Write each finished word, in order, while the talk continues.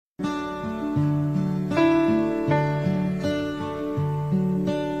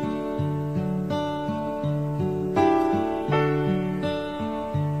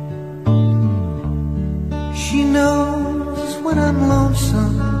I'm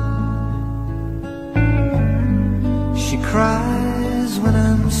lonesome, she cries when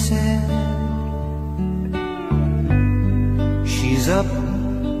I'm sad. She's up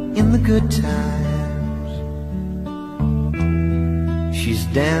in the good times, she's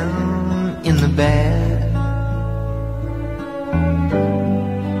down in the bad.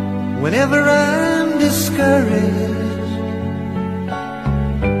 Whenever I'm discouraged,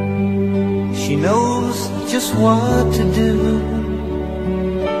 she knows just what to do.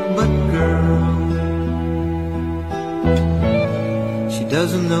 But girl, she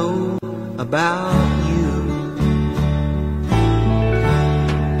doesn't know about you.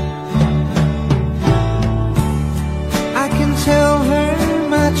 I can tell her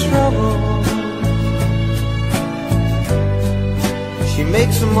my trouble, she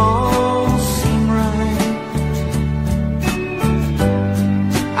makes them all seem right.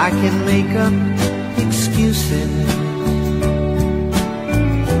 I can make up excuses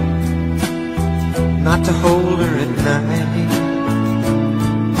not to hold her at night.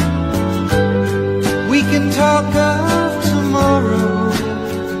 We can talk of tomorrow,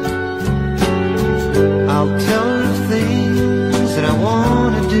 I'll tell her things that I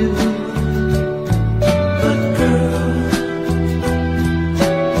want to do. But girl,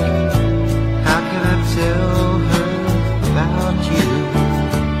 how can I tell her about you?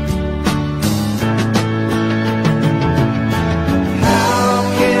 How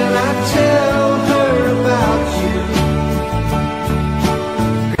can I tell her about you?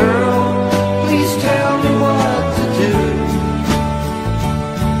 Girl, please tell me what to do.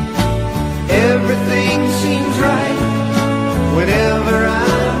 Everything seems right whenever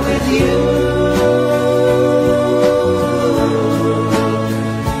I'm with you.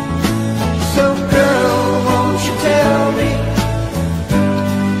 So girl, won't you tell me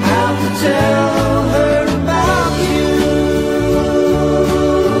how to tell her about you?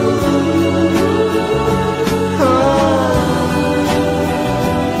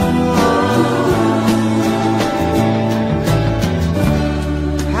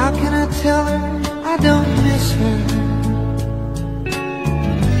 How can I tell her I don't miss her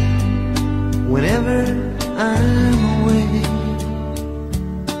whenever I'm away?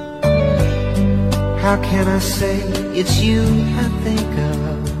 How can I say it's you I think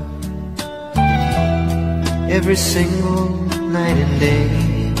of every single night and day?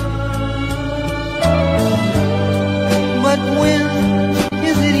 But when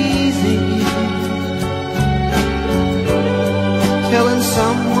is it easy telling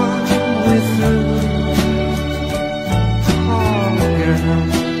someone we're through? Oh girl,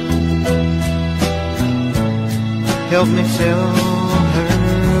 help me tell her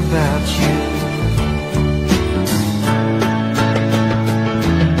about you.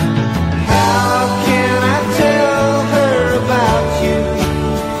 How can I tell her about you?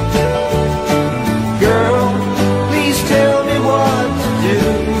 Girl, please tell me what to do.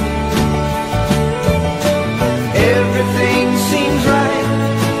 Everything seems right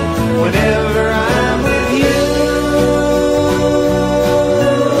whenever I'm with you.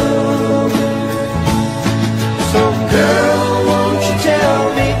 So girl, won't you tell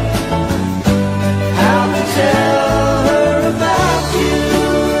me how to tell her about you?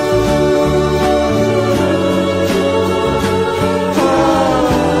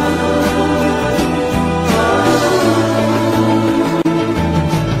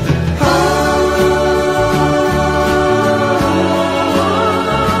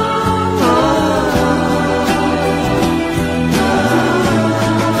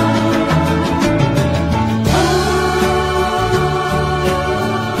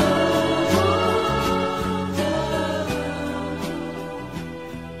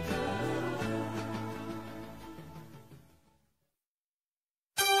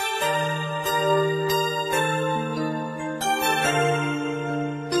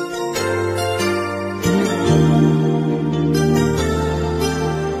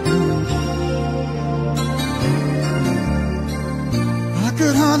 I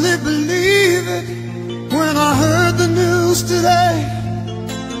could hardly believe it when I heard the news today.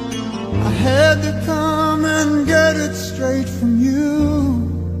 I had to come and get it straight from you.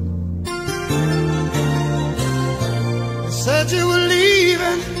 You said you were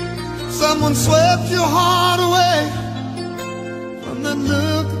leaving, someone swept your heart away. From the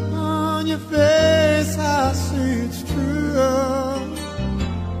look on your face, I see it's true.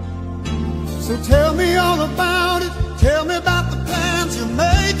 So tell me all about it, tell me about the plans you're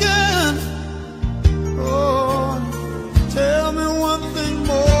making. Oh, tell me one thing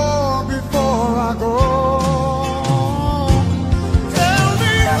more before I go. Tell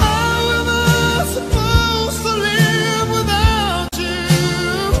me, how am I supposed to live without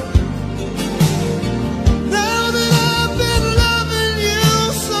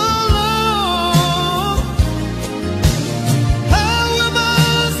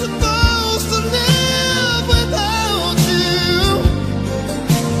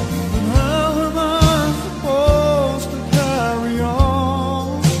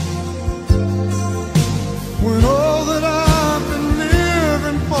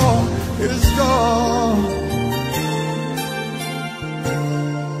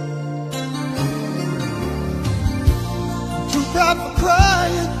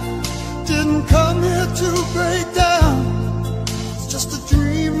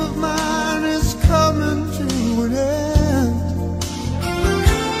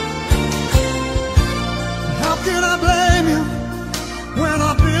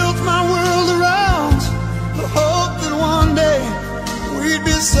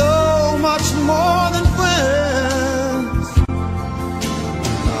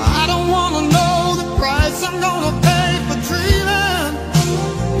gonna pay for dreaming.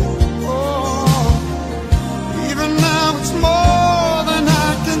 Oh, even now it's more than I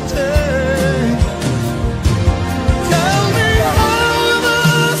can take. Tell me, how am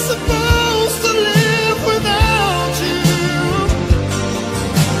I supposed to live without you?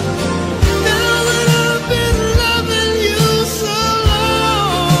 Now that I've been loving you so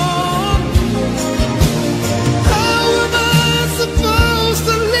long, how am I supposed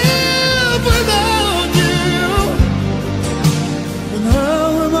to live without you? And how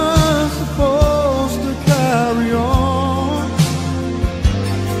am I supposed to carry on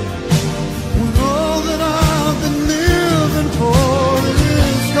when all that I've been living for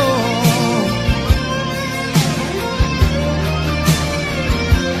is gone?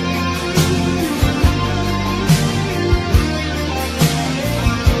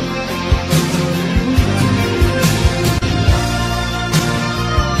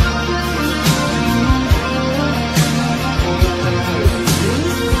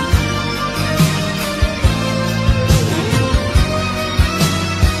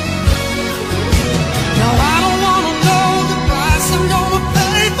 Now I don't wanna know the price I'm gonna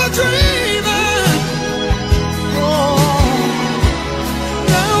pay for dreaming. Oh,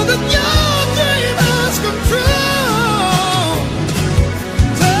 now that your dream has come true,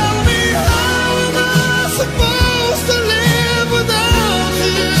 tell me, how am I supposed to live without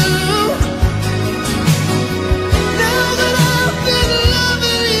you? Now that I've been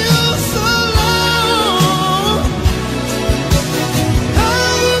loving you so long, how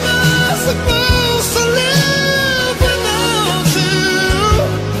am I supposed to live without you?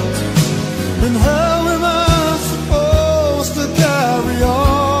 And how am I supposed to carry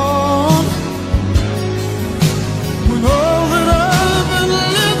on when all that I've been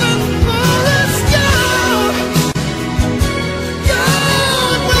living for is gone,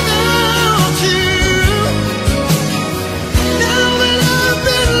 gone without you? Now that I've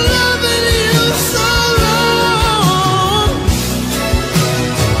been loving you so long,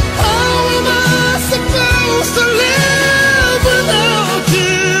 how am I supposed to live without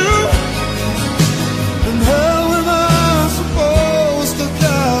you? And how am I supposed to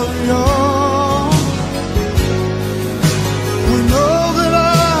carry on when all that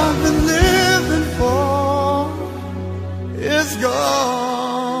I've been living for is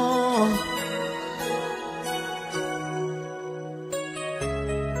gone?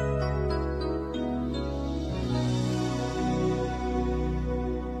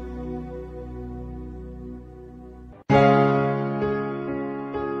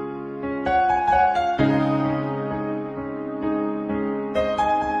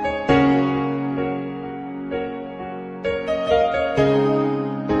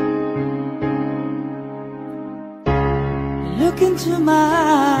 Look into my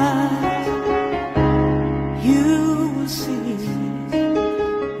eyes, you will see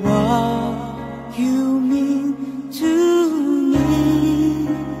what you mean to me.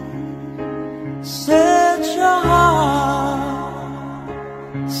 Search your heart,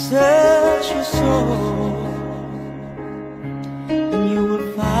 search your soul, and you will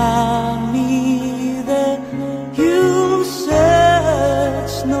find me there. You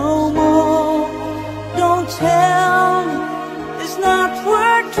search no more. Don't tell me it's not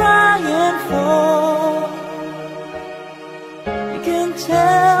worth trying for. You can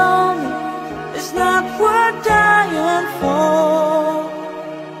tell me it's not worth dying for.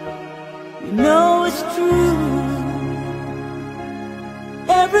 You know it's true.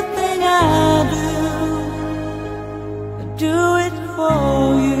 Everything I do it for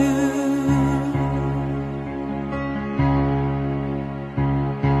you.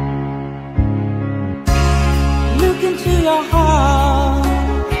 Look into your heart,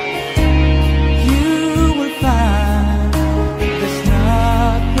 you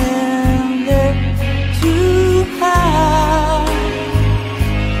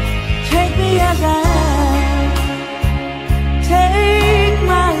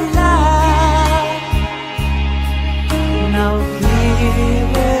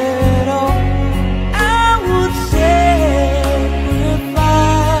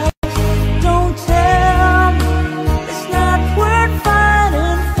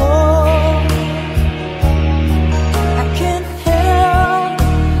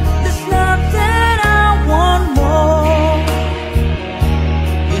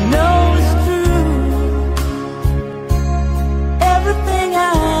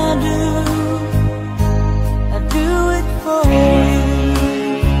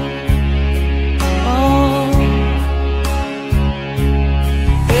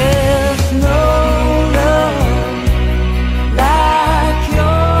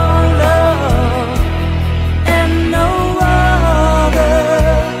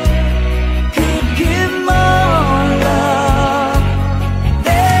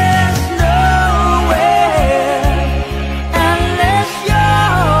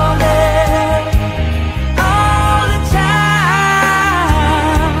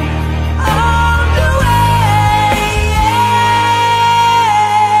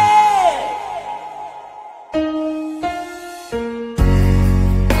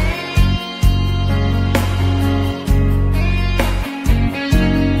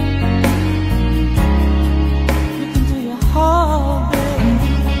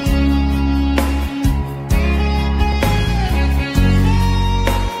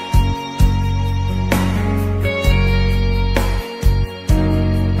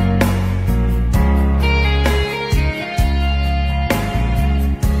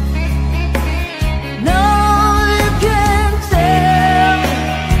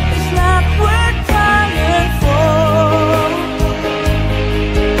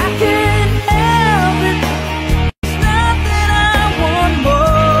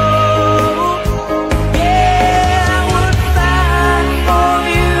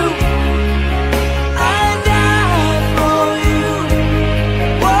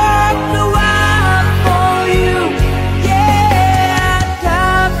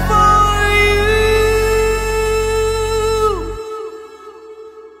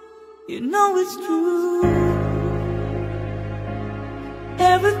You know it's true.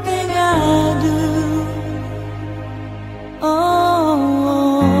 Everything I do, oh,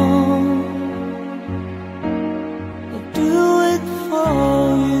 I do it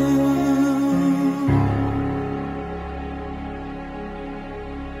for you.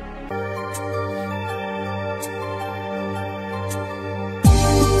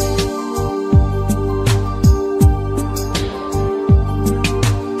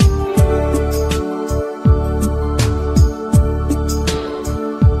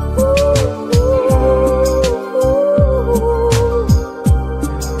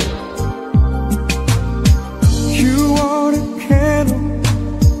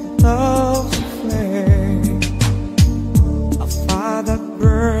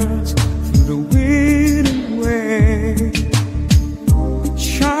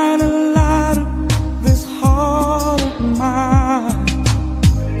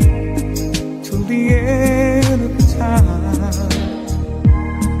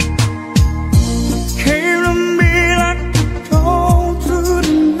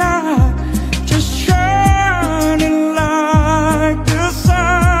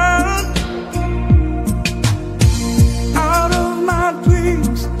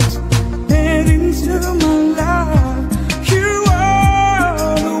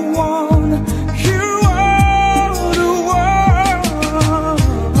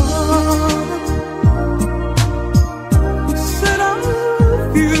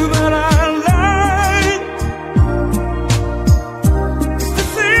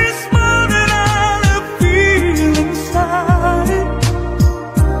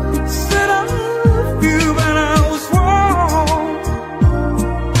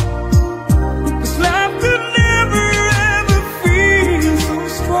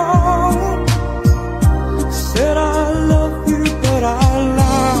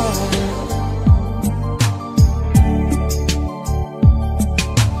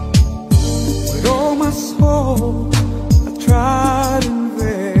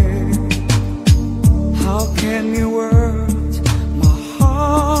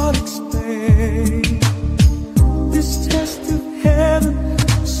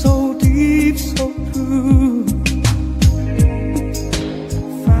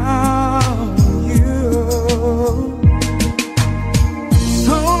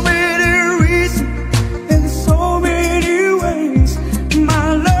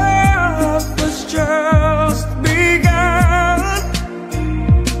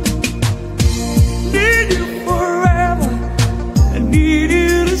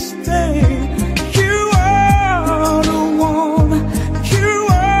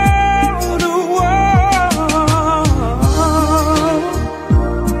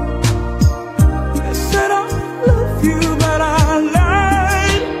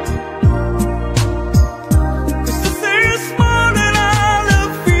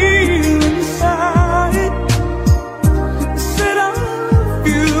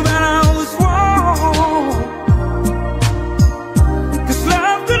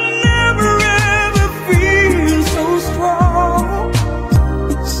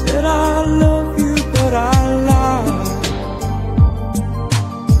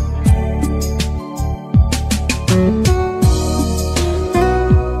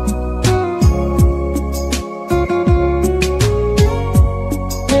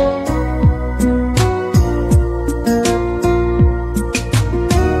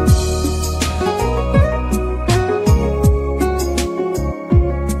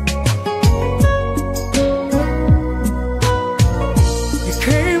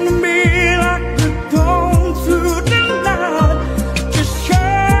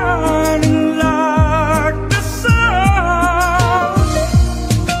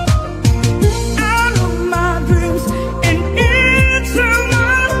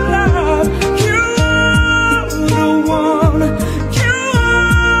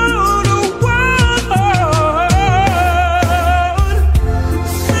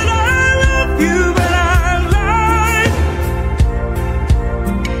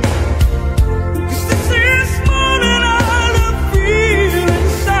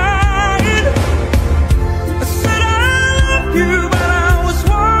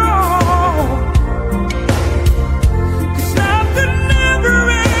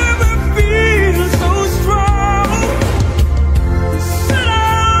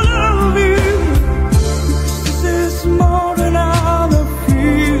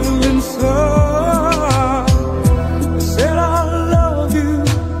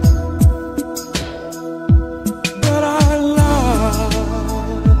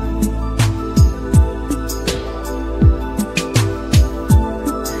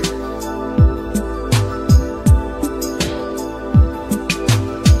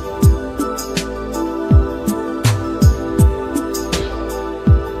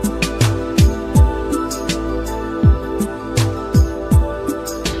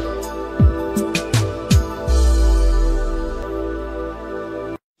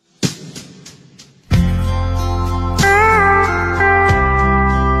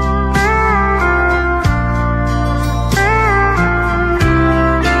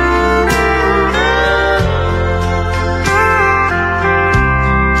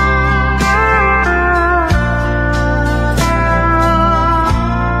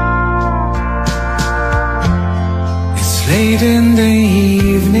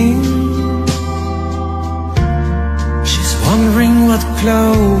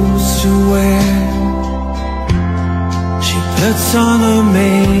 clothes to wear. She puts on her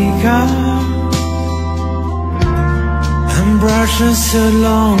makeup and brushes her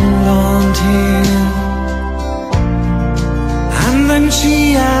long blonde hair. And then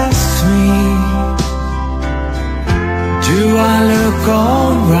she asks me, do I look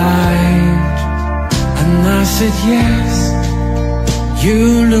alright? And I said yes, you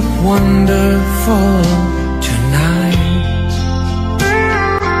look wonderful tonight.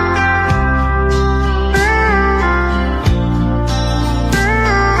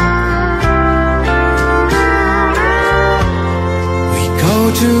 We go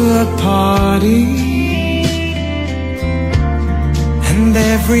to a party and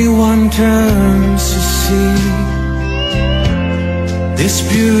everyone turns to see this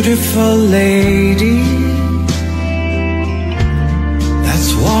beautiful lady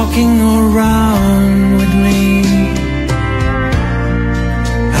that's walking around with me.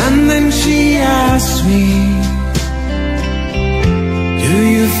 And then she asked me, do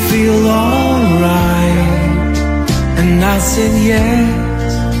you feel alright? And I said yes,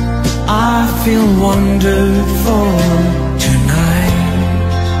 I feel wonderful tonight.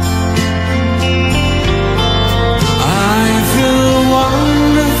 I feel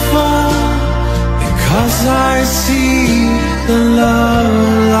wonderful because I see the love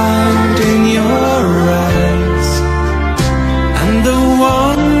light in your eyes, and the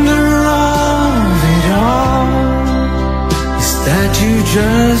wonder of it all is that you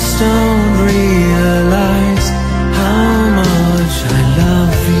just don't realize how much I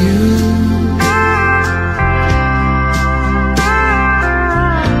love you.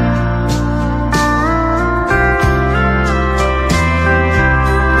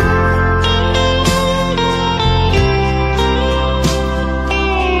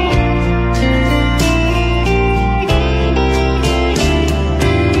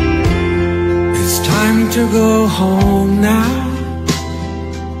 To go home now,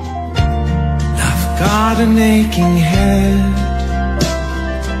 I've got an aching head,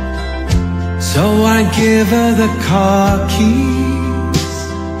 so I give her the car keys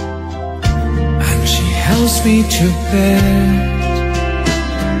and she helps me to bed.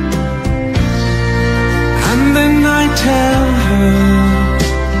 And then I tell her,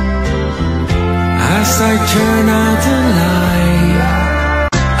 as I turn out the light,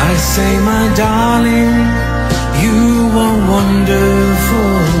 I say, my darling, you are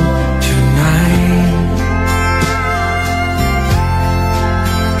wonderful tonight.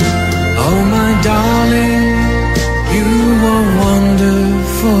 Oh, my darling, you are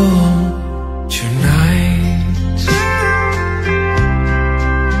wonderful tonight.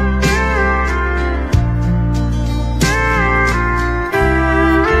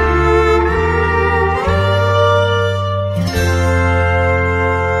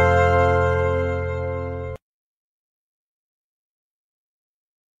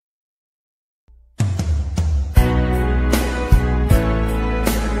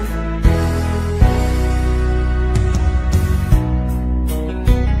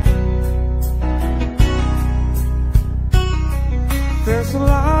 There's a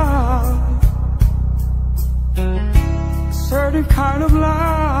love, a certain kind of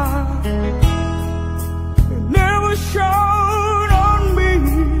love that never shone on me.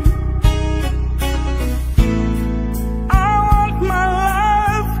 I want my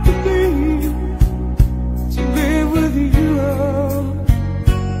life to live with you,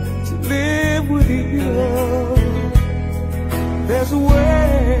 to live with you. There's a way.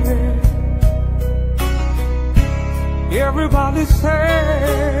 Everybody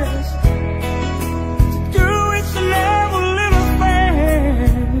says to do it's never little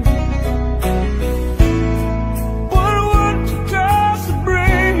thing, but what does it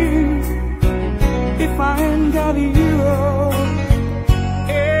bring if I ain't got you,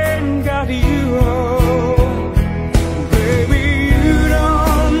 ain't got you? Baby, you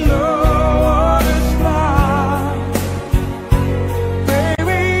don't know what it's like.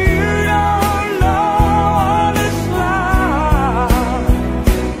 Baby, you don't know what it's like.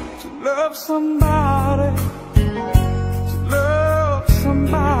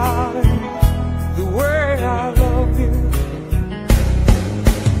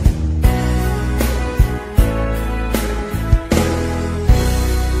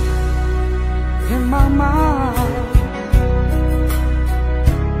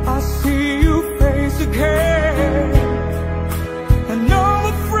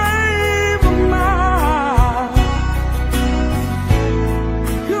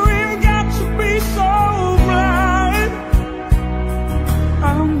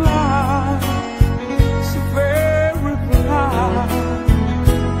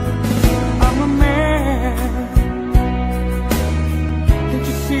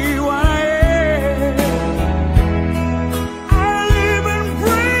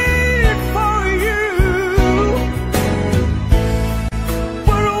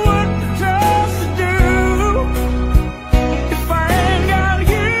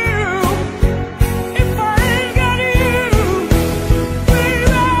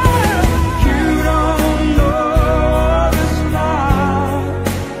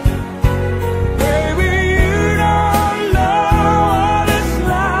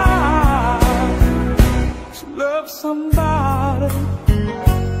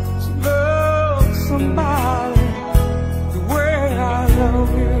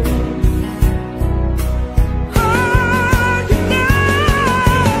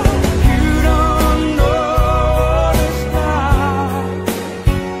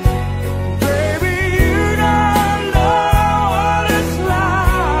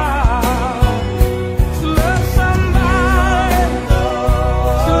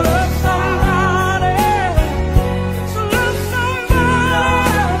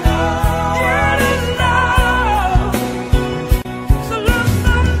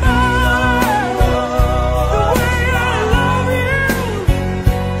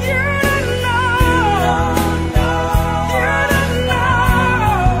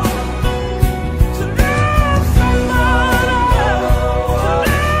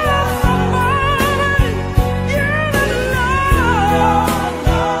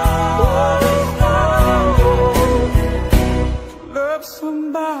 love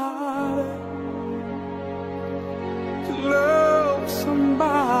somebody, to love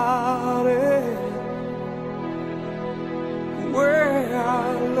somebody where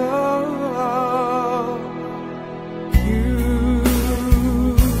I love you.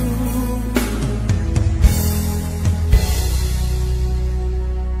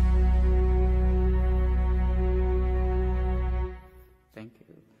 Thank you.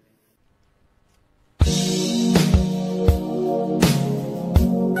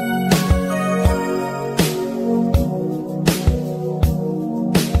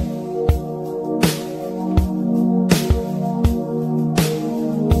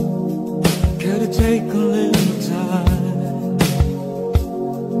 Take a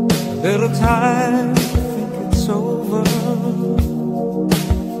little time to think it's over.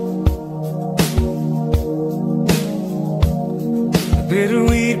 I better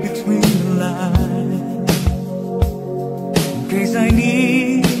read between the lines in case I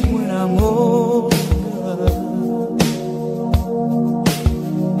need when I'm older.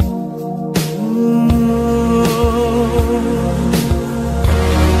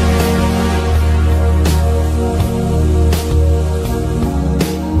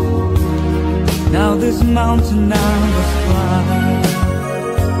 Now this mountain I must climb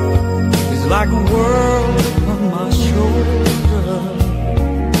is like a world upon my shoulder.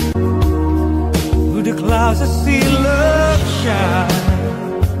 Through the clouds I see love shine.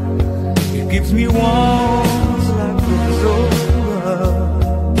 It gives me warmth as life goes over.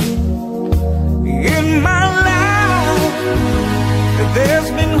 In my life there's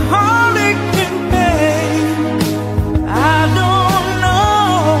been heartache and pain. I don't know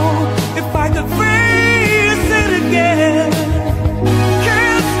if I could face it again.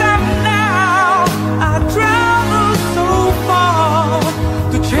 Can't stop now. I travel so far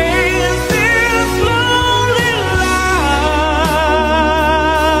to chase this lonely life.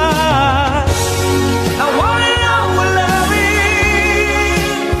 I wanna know what love is.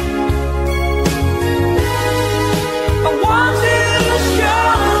 I want you to show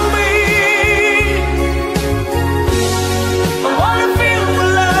me. I wanna feel what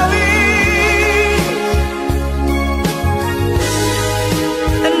love is.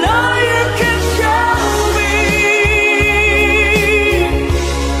 I know you can show me.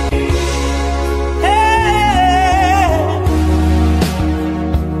 Hey.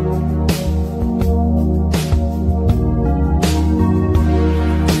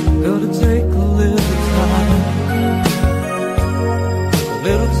 Gotta take a little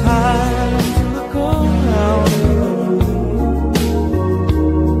time to look around you.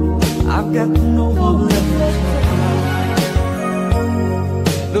 I've got no one left to cry.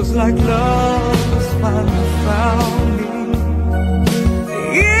 Looks like love has finally found me.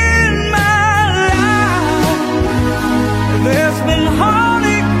 In my life there's been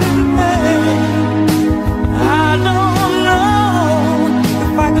heartache and pain. I don't know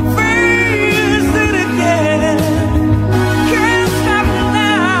if I could face it again. Can't stop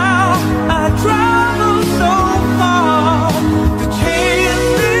now. I travel so far to chase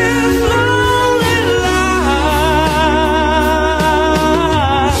this lonely life.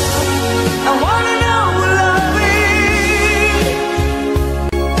 I wanna know what love is.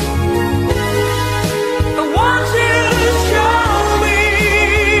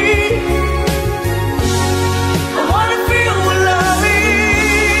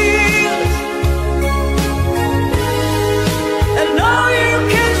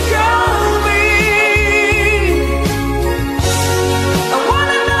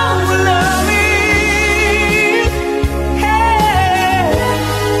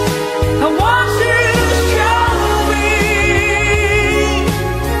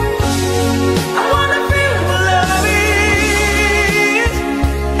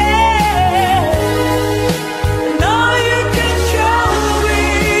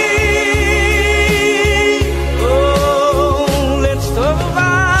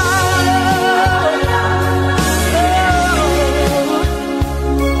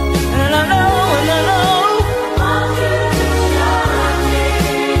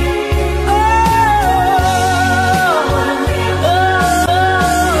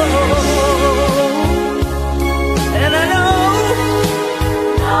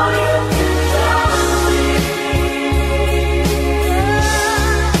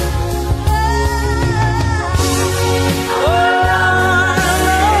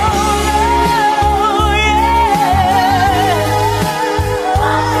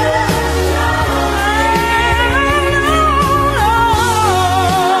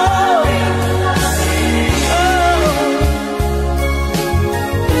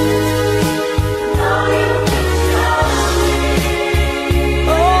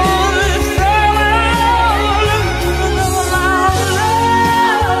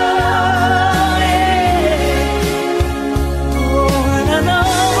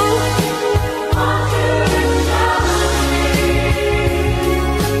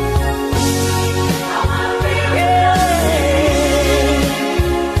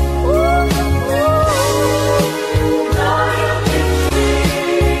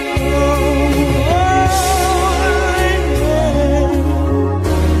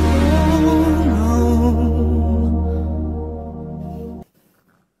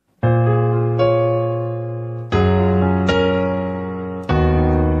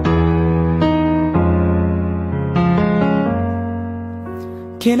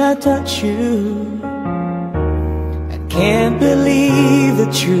 Can I touch you? I can't believe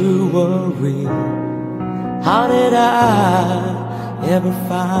that you were real. How did I ever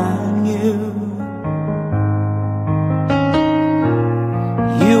find you?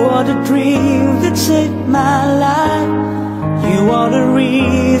 You are the dream that saved my life. You are the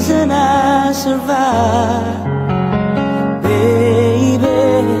reason I survive. Baby,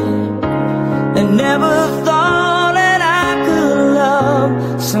 I never thought that I could love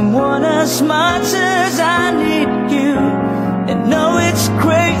someone as much as I need you. And know it's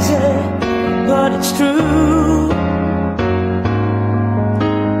crazy, but it's true.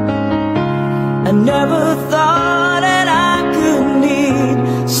 I never thought that I could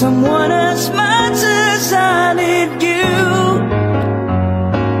need someone as much as I need you.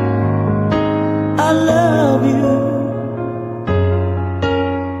 I love you.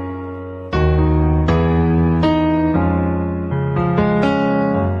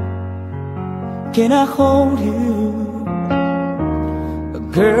 Can I hold you?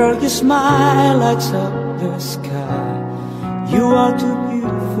 Girl, your smile lights up the sky. You are too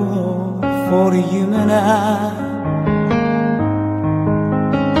beautiful for the human eye.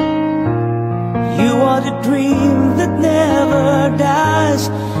 You are the dream that never dies.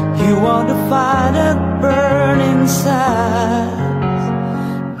 You are the fire that burns inside.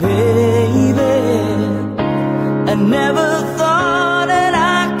 Baby, I never thought that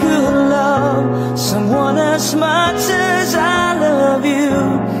I could love someone as much as I love you.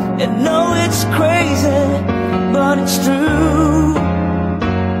 And know it's crazy, but it's true.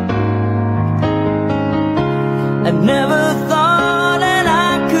 I never thought that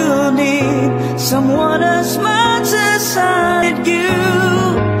I could need someone as much as I need you.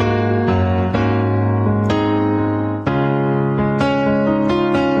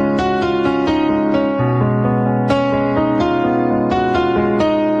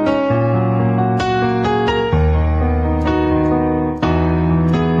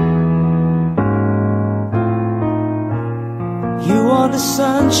 The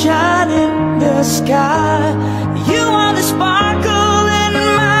sunshine in the sky. You are the sparkle in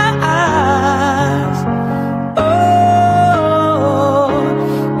my eyes. Oh,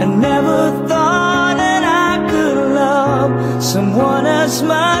 I never thought that I could love someone as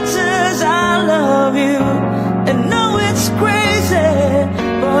much as I love you. And know it's crazy,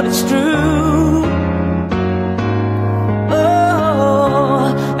 but it's true.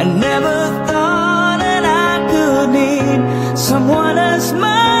 Oh, I never thought that I could need someone as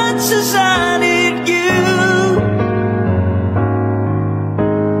much as I need you.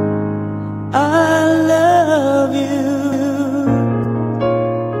 I love you.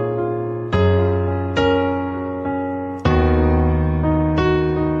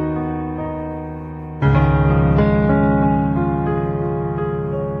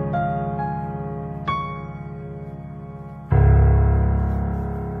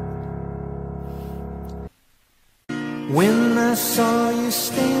 When I saw you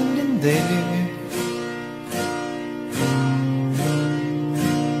standing there,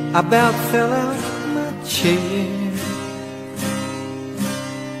 I about fell out my chair.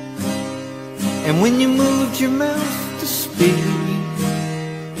 And when you moved your mouth to speak,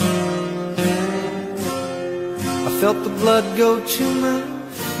 I felt the blood go to my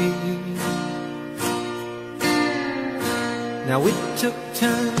feet. Now it took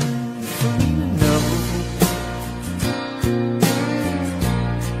time for me to know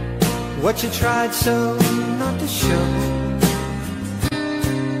what you tried so not to show.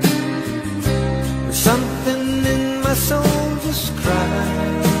 There's something in my soul just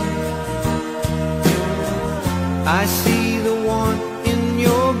cried. I see the warmth in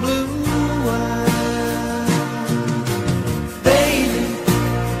your blue eyes. Baby,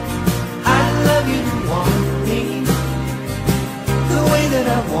 I love you to want me the way that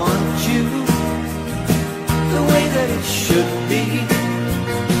I want you, the way that it should be.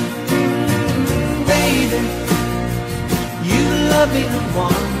 Baby, you love me to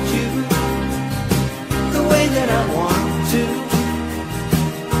want you the way that I want to.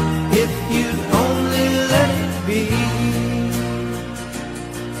 If you'd only let it be.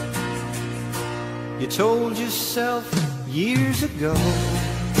 You told yourself years ago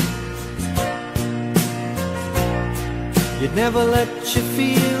you'd never let your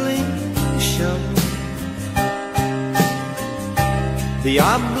feelings show. The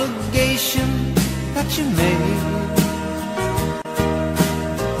obligation that you made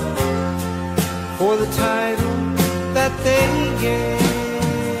for the title that they gave.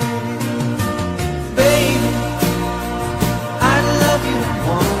 Baby, I love you and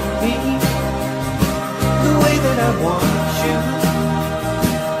want me the way that I want you,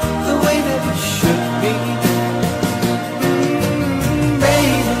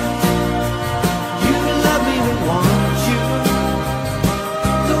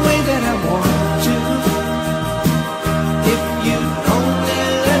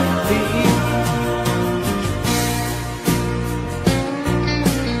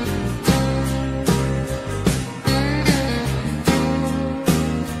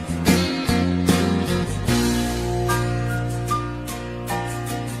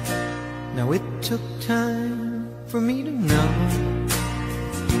 Now it took time for me to know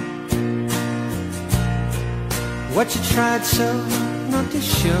what you tried so not to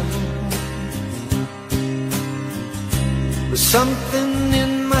show. But something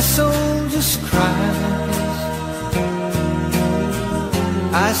in my soul just cries.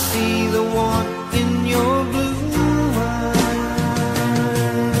 I see the warmth in your blue eyes.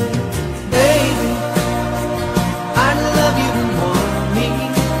 Baby, I'd love you to want me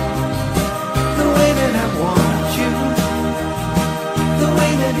the way that I want you, the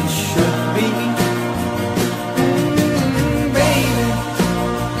way that it should be. Baby,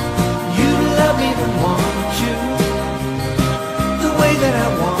 you'd love me to want you the way that I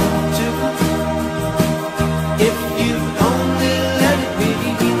want to, if you only let it be.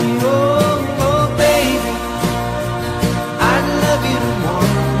 Oh, oh baby, I'd love you to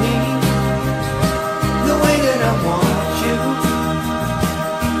want me the way that I want you,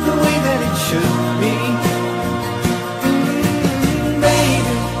 the way that it should be.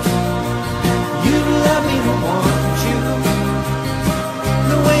 Baby, you'd love me to want you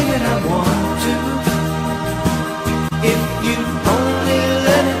the way that I want to, if you only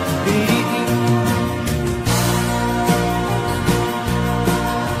let it be.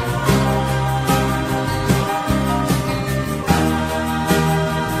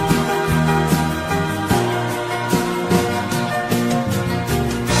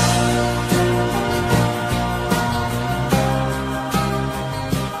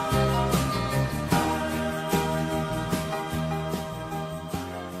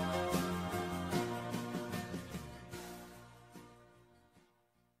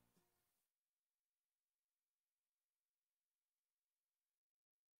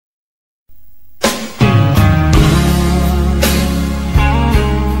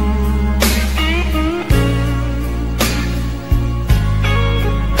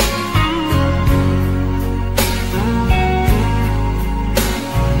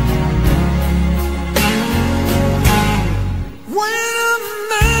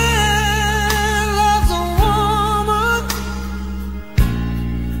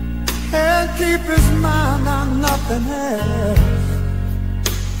 Keep his mind on nothing else.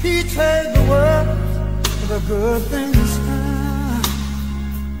 He trade the world for the good things found.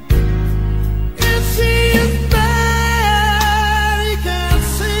 If she is bad, he can't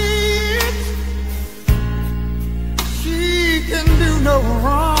see it. She can do no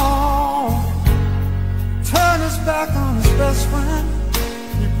wrong. Turn his back on his best friend,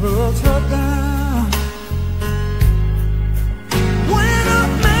 he puts her down. When a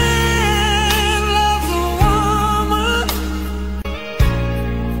man loves a woman,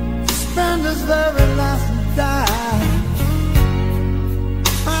 spend his very last dime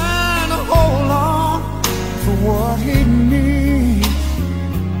trying to hold on to what he needs.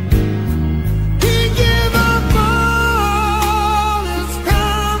 He give up all his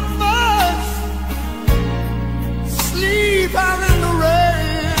comforts, sleep out in the rain.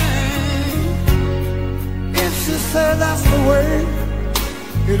 If she said that's the way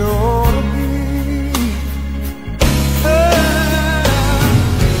it ought to be.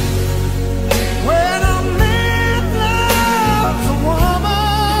 When a man loves a woman,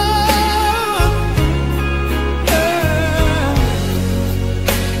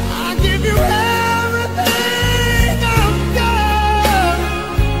 I give you everything I've got.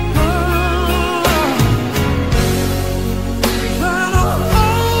 Trying to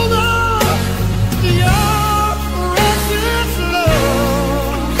hold on to your precious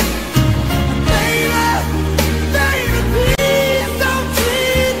love.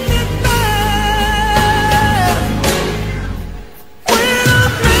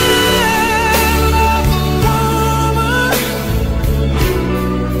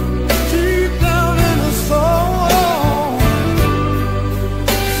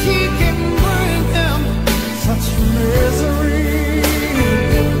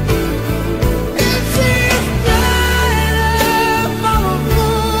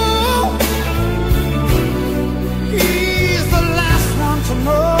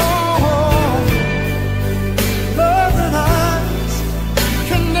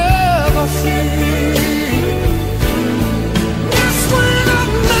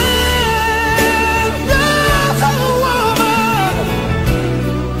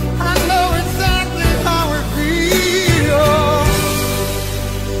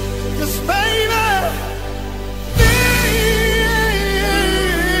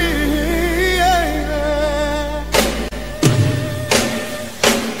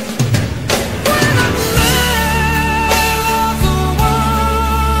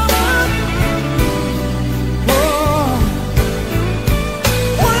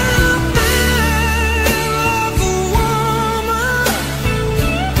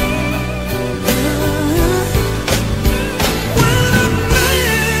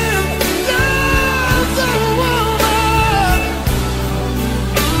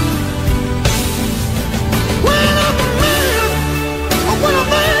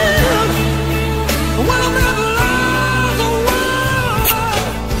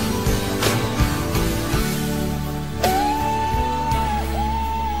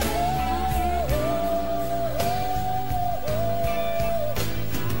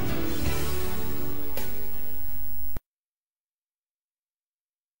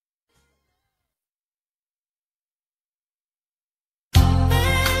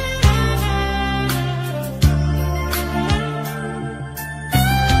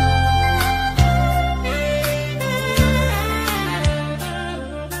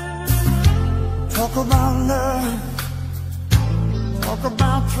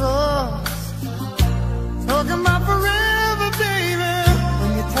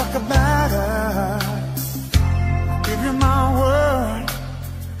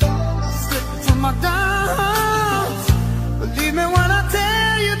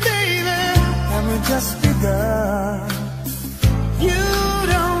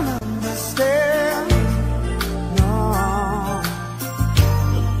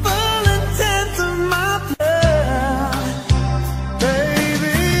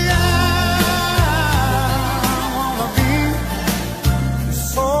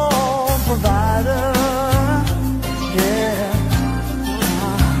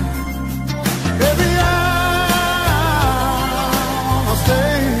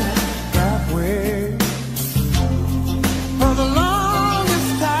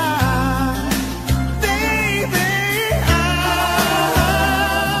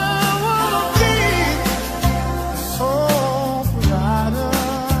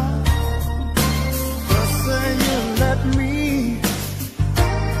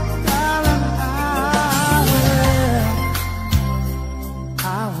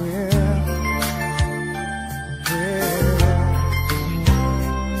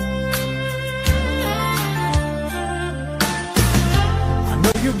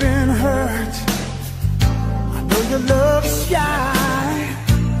 your love shy.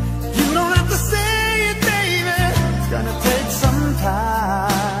 You don't have to say it, baby. It's gonna take some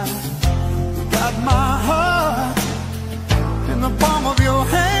time. You got my heart in the palm of your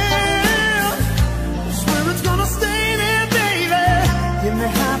hand. I swear it's gonna stay there, baby. Give me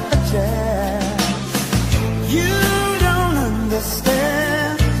half a chance. You don't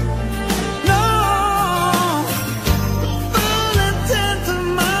understand. No, the full intent of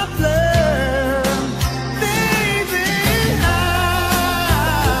my plan. Baby, I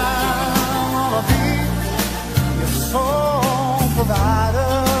wanna be your sole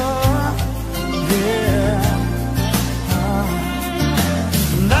provider. Yeah.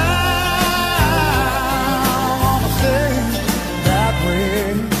 And I wanna stay that way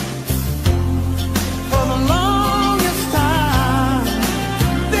for the longest time.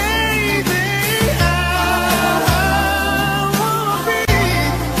 Baby, I wanna be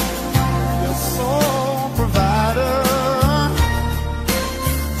your sole provider.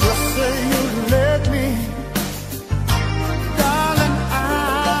 Just say you let me, darling, I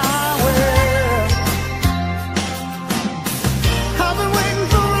will. I've been waiting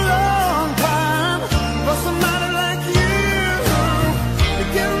for a long time for somebody like you to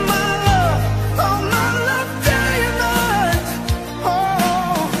give my love, all my love day and night.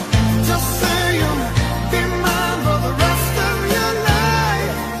 Oh, just say you'll be mine for the rest of your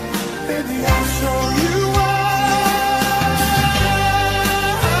life. Baby, I'll show you why.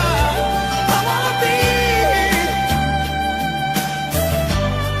 I wanna be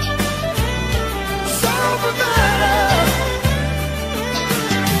sole provider.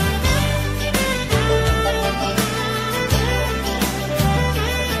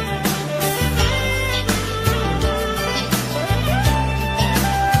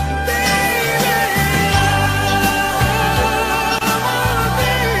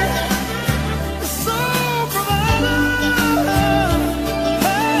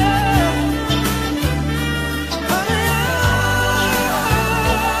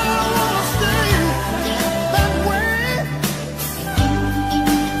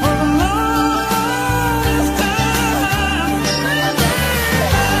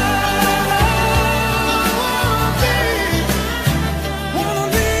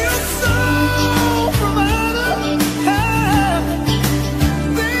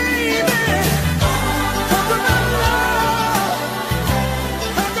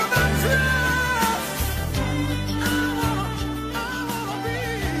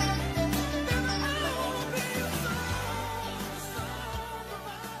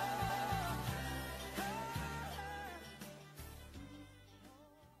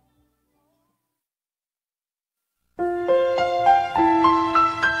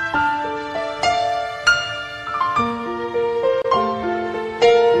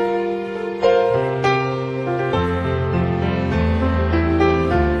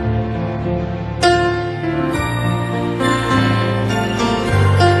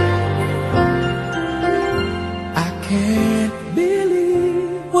 I can't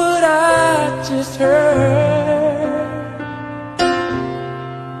believe what I just heard.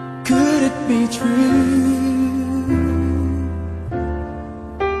 Could it be true?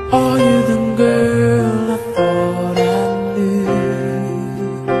 Are you the girl I thought I knew?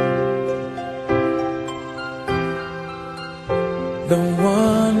 The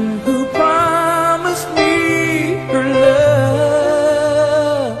one who promised me her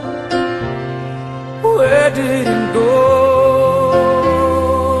love. Where did it go?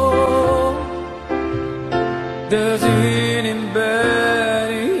 Does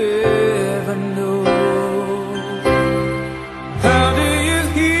anybody ever know? How do you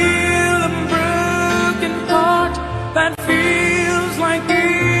heal a broken heart that feels like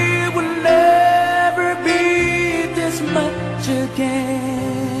it will never be this much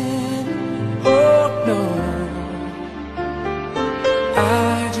again? Oh no, I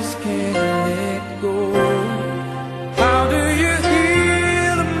just can't let go. How do you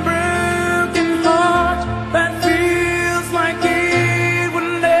heal a broken heart that feels like it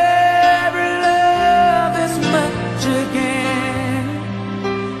will never love this much again?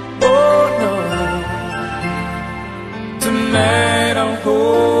 Oh no, tonight I'll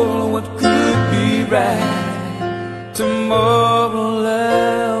hold what could be right. Tomorrow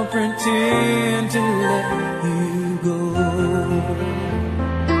I'll pretend to let you go.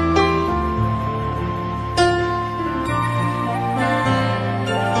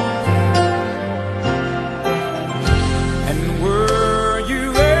 And were you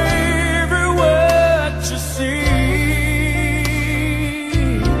ever what you see?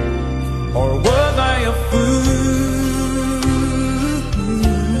 Or was I a fool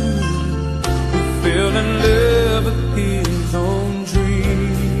who fell in love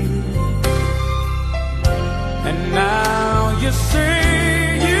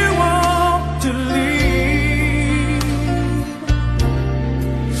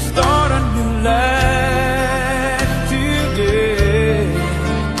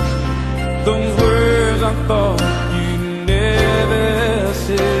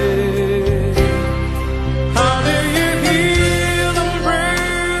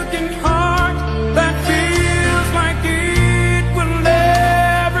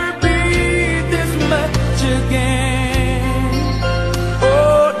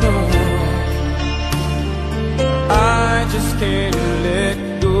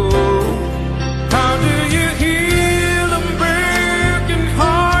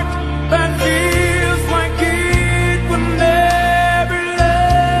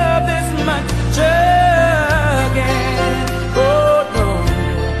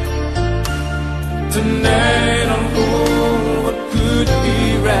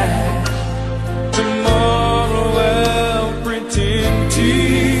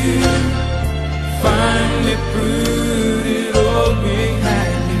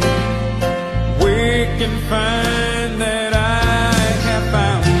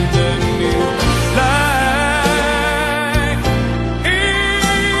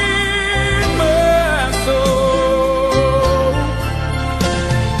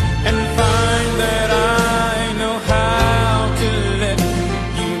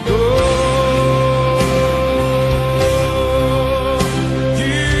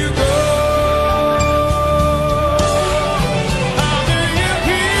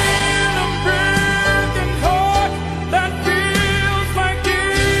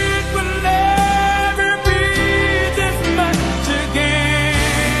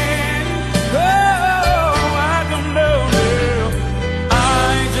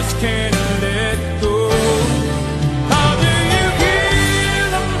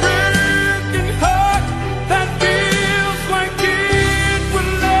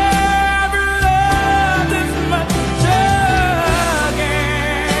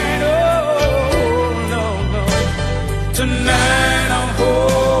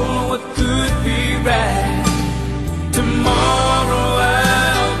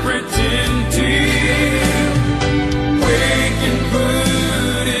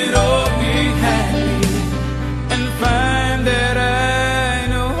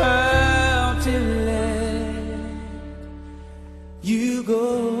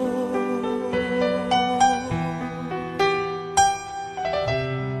go.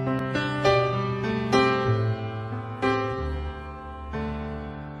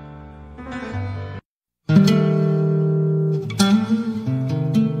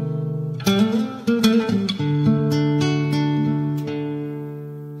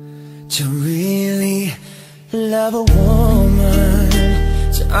 To really love a woman,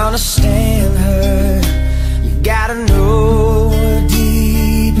 to understand her, you gotta know her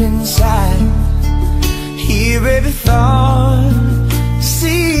deep inside.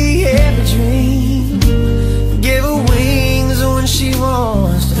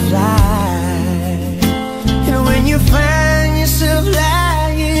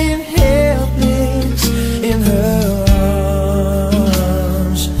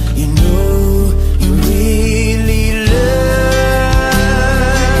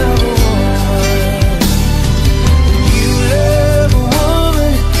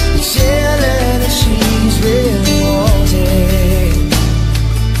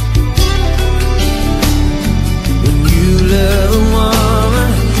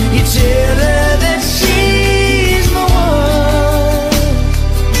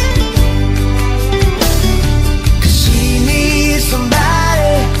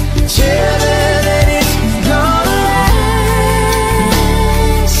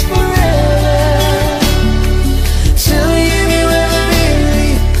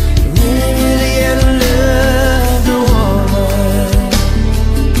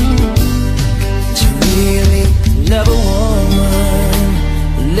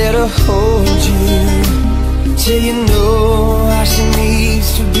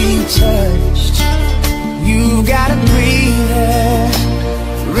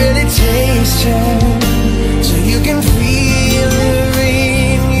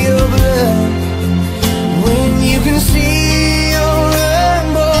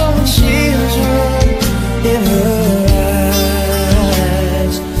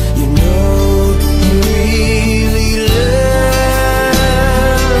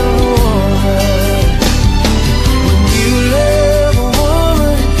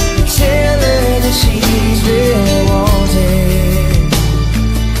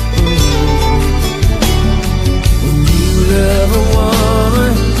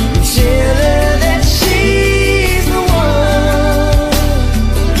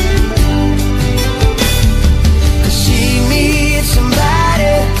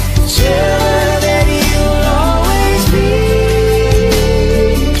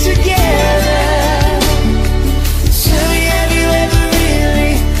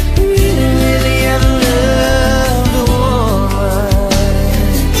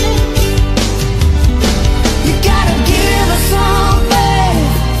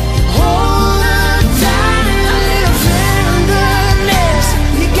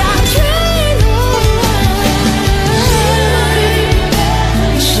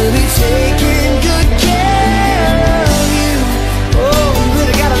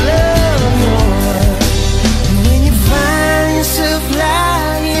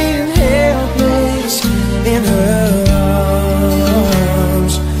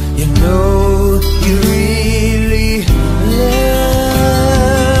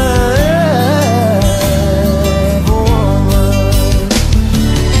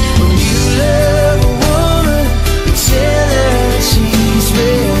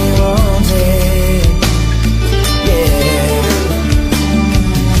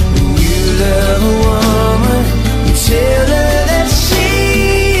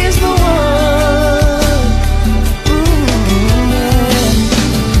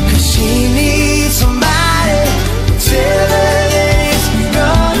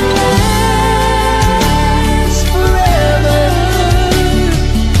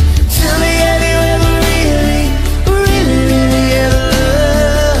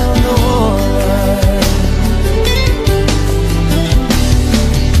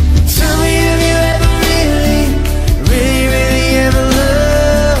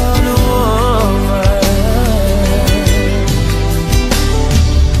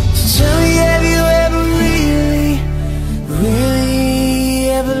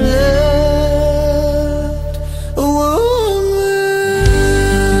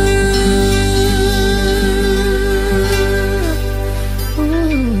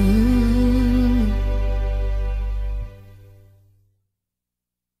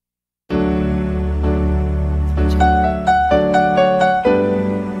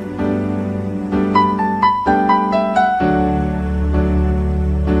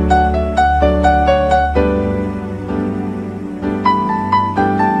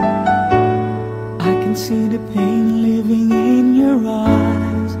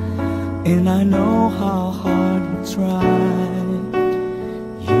 and I know how hard you try.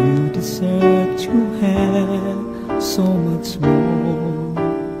 You deserve to have so much more.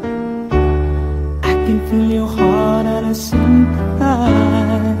 I can feel your heart and I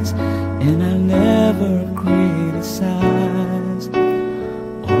sympathize, and I'll never criticize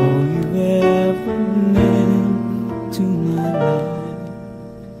all you've ever meant to my life.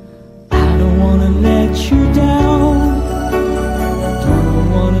 I don't wanna let you down, don't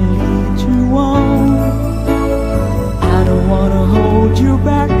wanna lead you on. I don't wanna hold you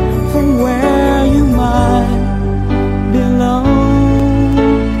back from where you might belong.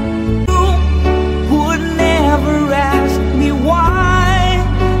 You would never ask me why.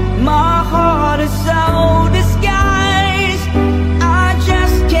 My heart is so disguised, I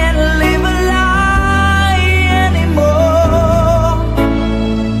just can't live a lie anymore.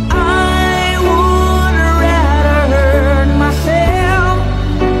 I would rather hurt myself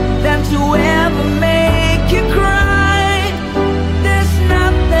than to ever make you cry. There's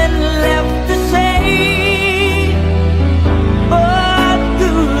nothing left to say but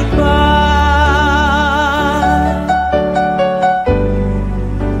goodbye.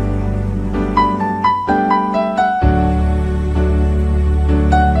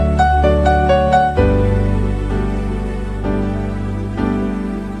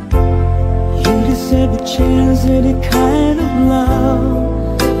 You deserve a chance at a kind of love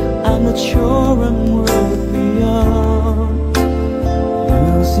I'm not sure I'm worthy of.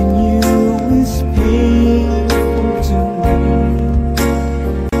 Losing you is painful to me.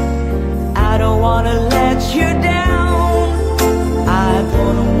 I don't wanna let you down, I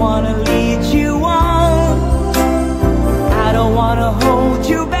don't wanna lead you on. I don't wanna hold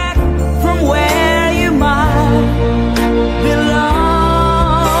you back from where you might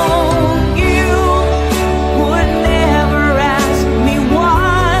belong. You would never ask me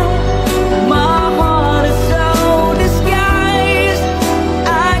why. My heart is so disguised,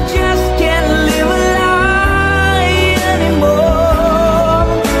 I just can't live a lie anymore.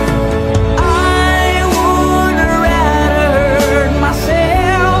 I would rather hurt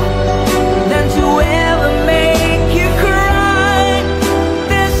myself than to ever make you cry.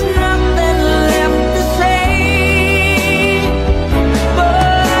 There's nothing left to say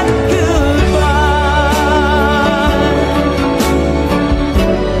but goodbye.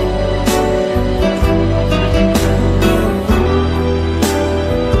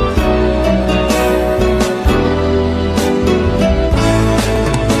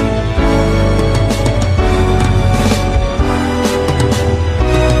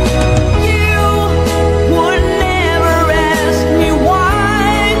 You would never ask me why.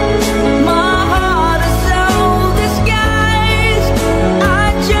 My heart is so disguised, I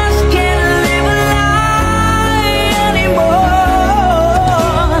just can't live a lie anymore.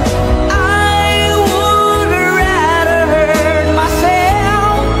 I would rather hurt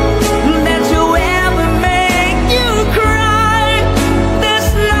myself than to ever make you cry. There's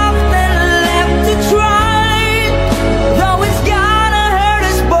nothing left to try, though it's gonna hurt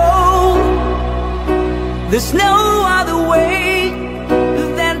us both. There's no other way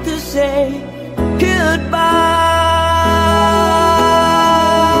than to say goodbye.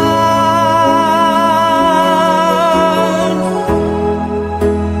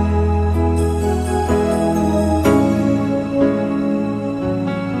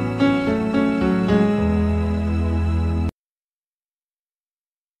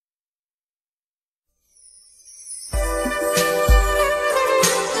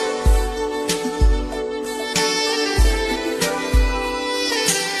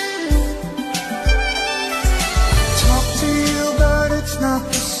 Talk to you, but it's not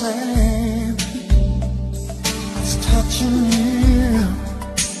the same. It's touching you.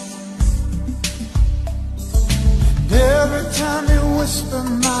 And every time you whisper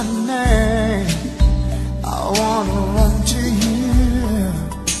my name, I wanna run to you.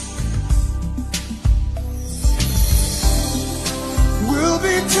 We'll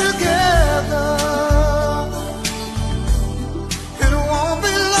be together. It won't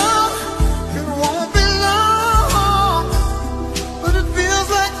be long, it won't be long, but it feels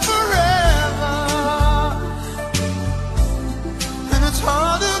like forever. And it's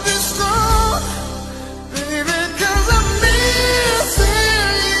hard to be strong, baby, 'cause I'm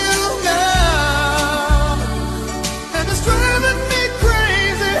missing you now. And it's driving me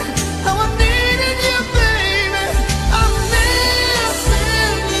crazy how I'm needing you, baby. I'm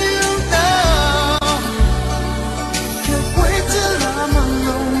missing you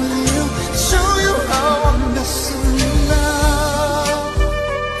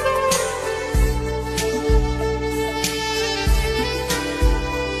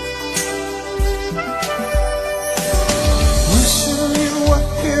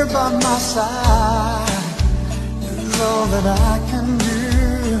by my side is all that I can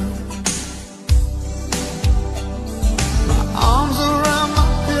do. My arms around my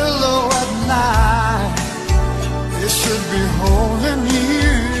pillow at night, they should be holding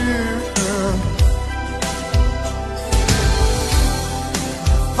you.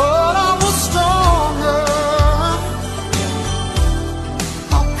 Thought I was stronger.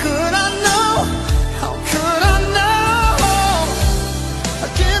 How could I know? How could I know? I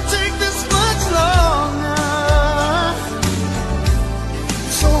can't take this much longer.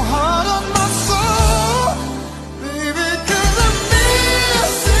 So hard on my soul, baby, 'cause I'm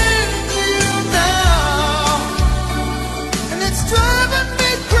missing you now. And it's driving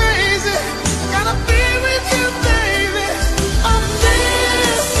me crazy. Gotta be with you, baby. I'm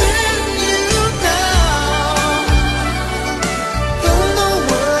missing you now. Don't know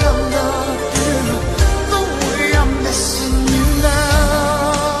what I'm gonna do, the way I'm missing you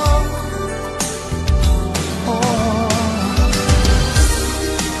now. Oh,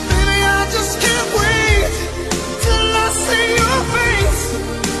 baby, I just can't wait till I see your face.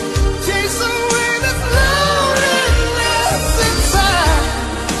 Chase away this loneliness inside.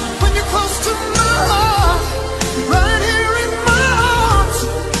 When you're close to my heart, right here in my arms,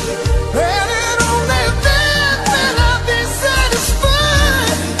 and it only then will I be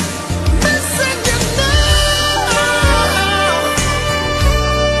satisfied. Missing you now.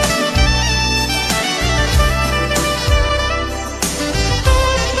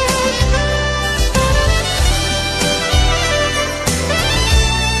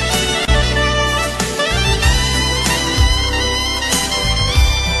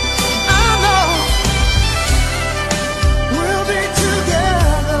 I know we'll be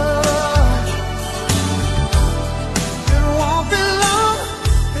together. It won't be long,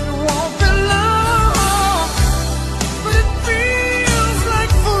 it won't be long, but it feels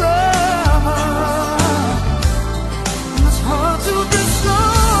like forever. And it's hard to be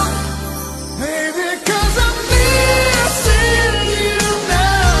strong, baby, 'cause I'm missing you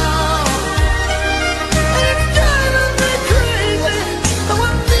now. And it's driving me crazy, how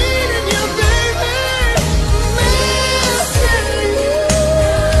I'm needing you, baby. Missing you.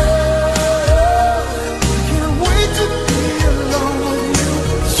 Can't wait to be alone with you.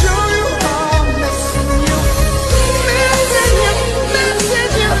 Show you how I'm missing you. Missing you,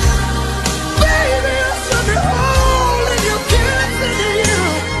 missing you. Baby, I should be holding you, kissing you.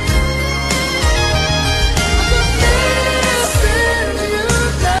 I'm missing you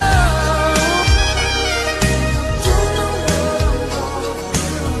now. Don't know what I'm gonna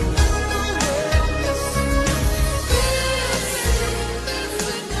do, missing you. Missing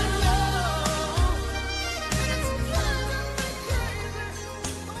you now. It's driving me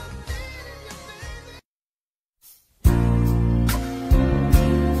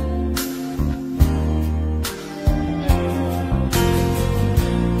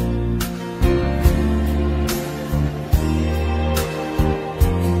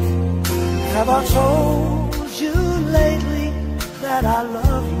Have I told you lately that I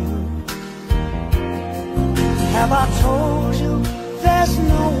love you? Have I told you there's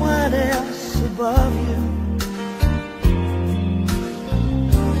no one else above you?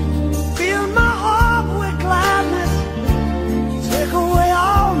 Fill my heart with gladness, take away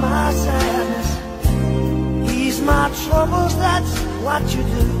all my sadness, ease my troubles, that's what you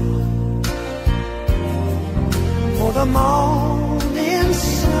do. For the morning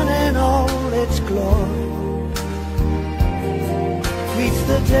sun and all its glory greets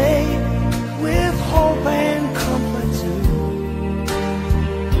the day with hope and comfort too.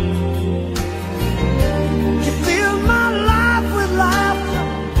 You fill my life with laughter,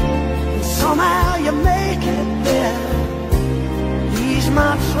 and somehow you make it better. Ease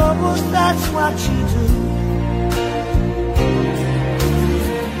my troubles, that's what you do.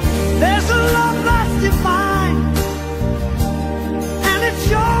 There's a love that's divine, and it's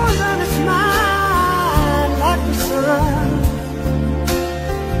yours and it's mine, like the sun.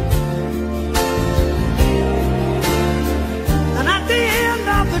 And at the end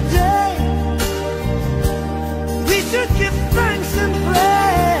of the day, we should give thanks and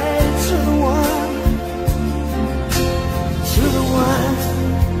praise to the one, to the one.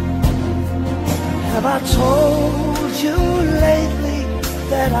 Have I told you lately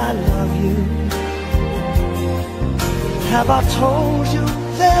that I love you? Have I told you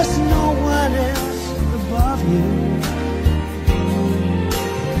there's no one else above you?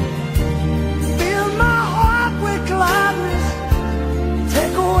 Fill my heart with gladness,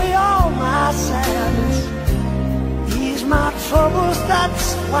 take away all my sadness, ease my troubles, that's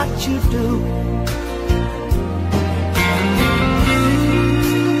what you do.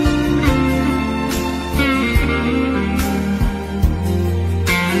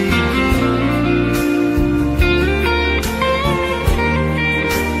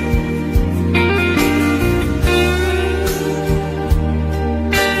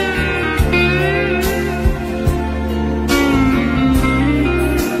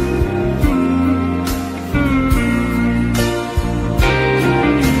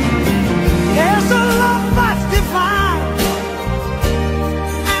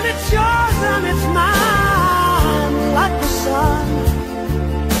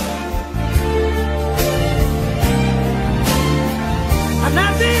 And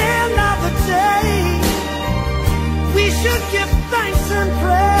at the end of the day, we should give thanks and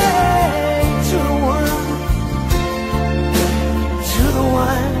pray to the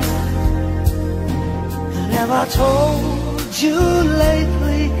one that never told you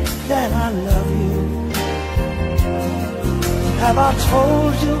lately that I love you. Have I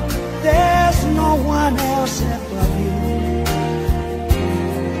told you there's no one else above you?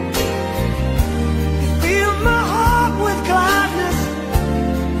 You fill my heart with gladness,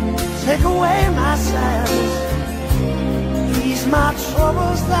 take away my sadness, ease my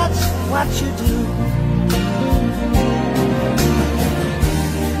troubles, that's what you do.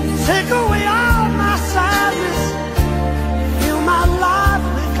 Take away all my sadness, fill my life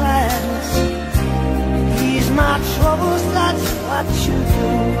with gladness, ease my troubles, that's what you do.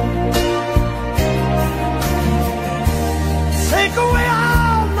 Take away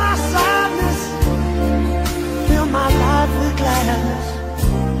all my sadness, fill my life with gladness,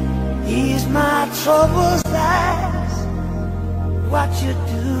 ease my troubles, that's what you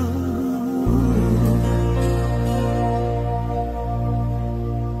do.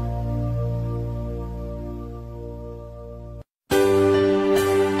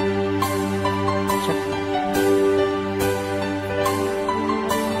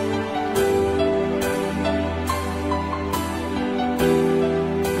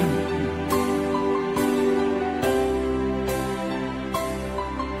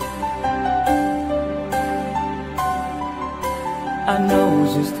 I know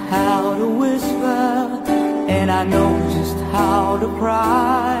just how to whisper, and I know just how to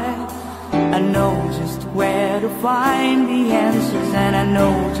cry. I know just where to find the answers, and I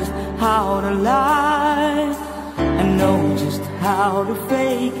know just how to lie. I know just how to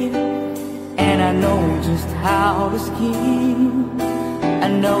fake it, and I know just how to scheme. I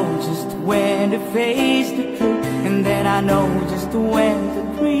know just when to face the truth, and then I know just when to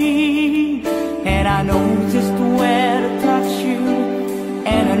breathe. And I know just where to touch you,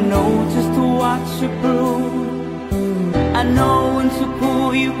 and I know just what you prove. I know when to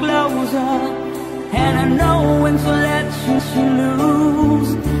pull you closer, and I know when to let you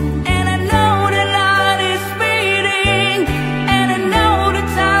loose. And I know the night is fading, and I know the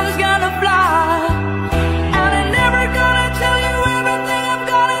time's gonna fly. And I'm never gonna tell you everything I'm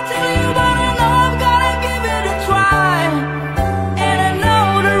gonna tell you, but I know I'm gonna give it a try. And I know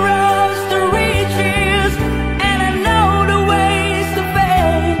the roads to reaches, and I know the ways to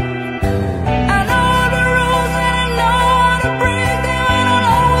fade. I know the rules, and I know how to break them, and I'll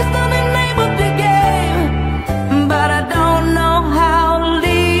always be the name of the game. But I don't know how to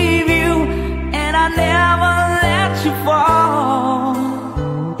leave you, and I never let you fall.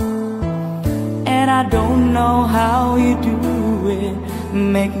 And I don't know how you do it,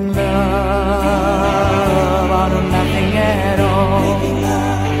 making love out of nothing at all.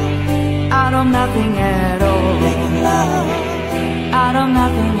 Out of nothing at all. Out of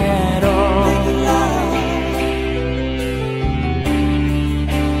nothing at all.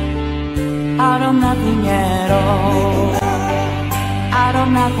 Out of nothing at all. Out of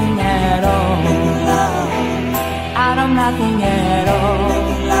nothing at all. Out of nothing at all.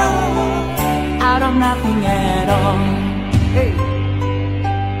 Out of nothing at all. Hey.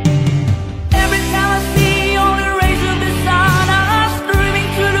 Every time I see on the rays of the sun, I'm streaming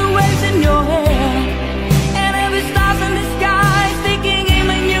through the waves in your hair. And every star's in the sky, taking aim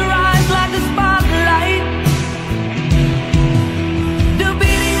in your eyes like a spotlight. The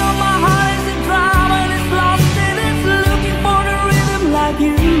beating of my heart is a drum, and it's lost and it's looking for the rhythm like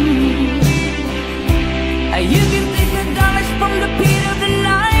you. You can take the darkness from the pit of the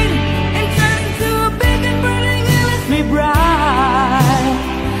night and turn into a big and burning endlessly bright.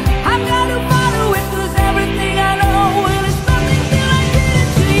 I'm gonna follow it, 'cause everything I know, and it's nothing till I get it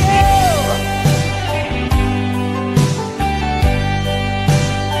to you.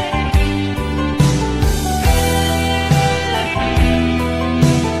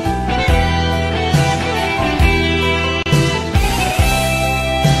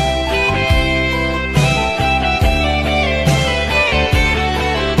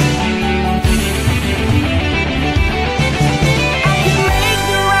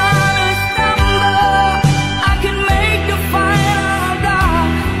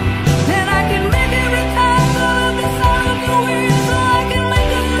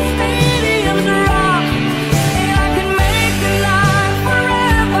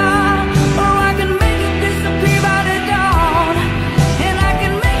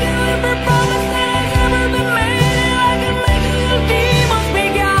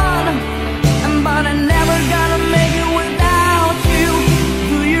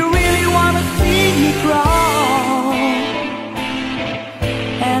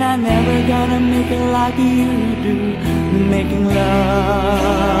 I never gonna make it like you do, making love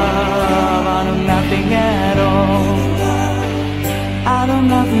out of nothing at all, out of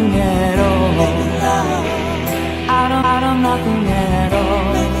nothing at all, out of nothing at all.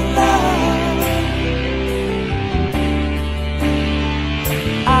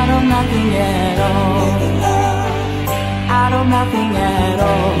 Out of nothing at all, out of nothing at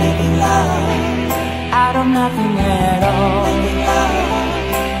all, out of nothing at all.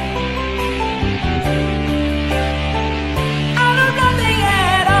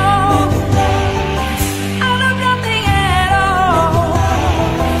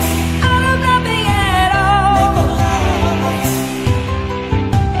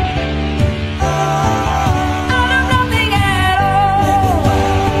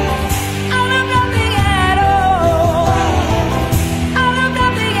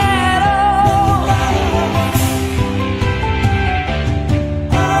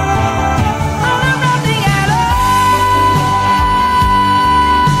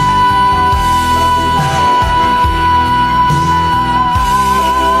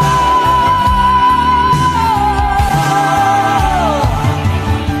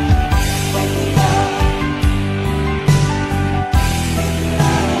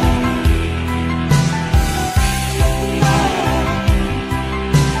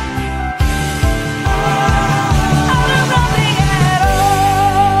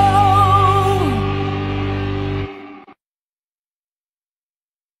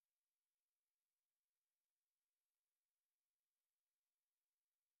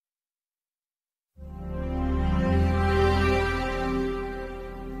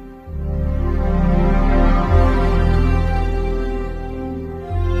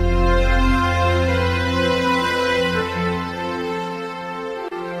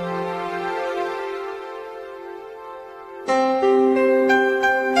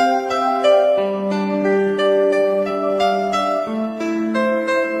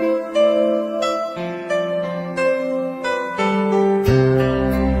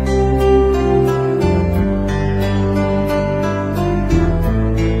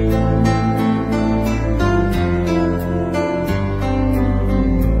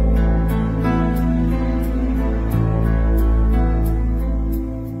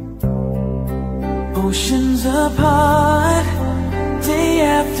 Oceans apart, day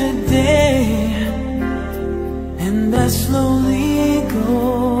after day, and I slowly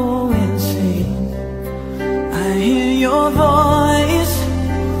go insane. I hear your voice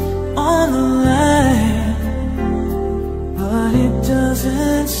on the line, but it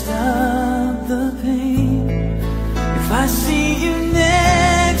doesn't stop the pain. If I see you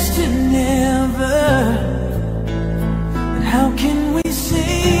next to never, then how can we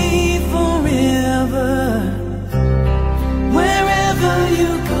say forever? Wherever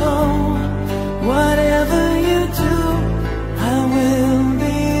you go, whatever you do, I will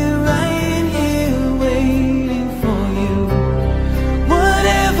be right here waiting for you.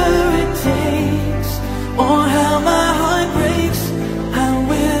 Whatever it takes, or how my heart breaks, I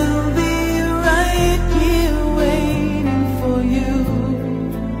will be right here waiting for you.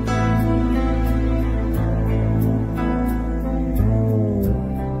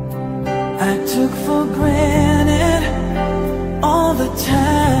 I took for granted all the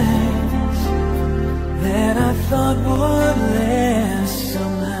times that I thought would last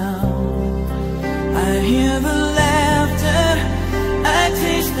somehow. I hear the laughter, I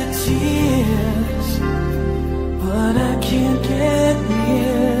taste the tears, but I can't get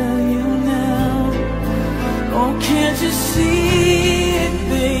near you now. Oh, can't you see it,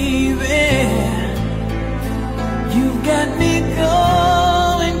 baby? You've got me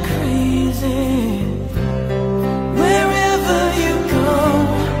going crazy. Wherever you go,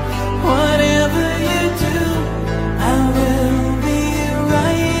 whatever you do, I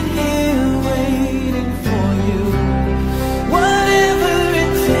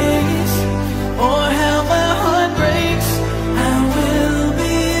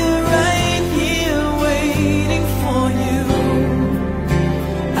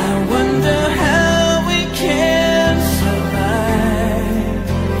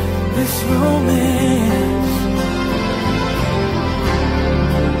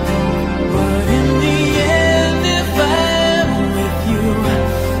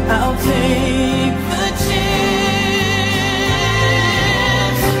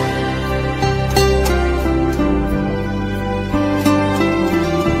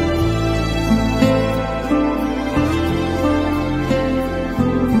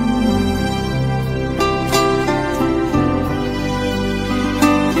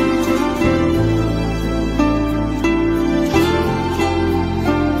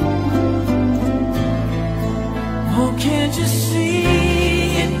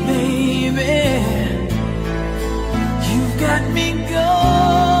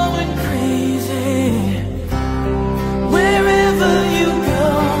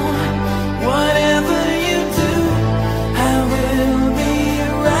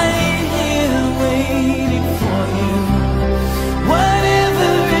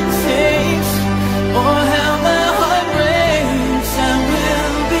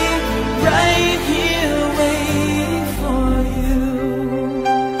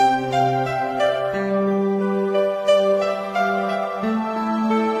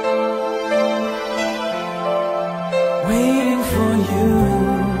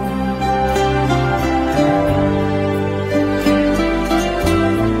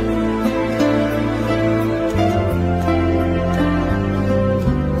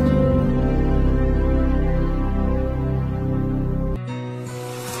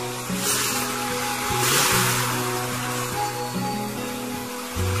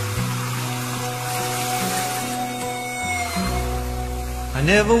I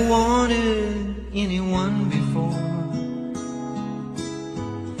never wanted anyone before,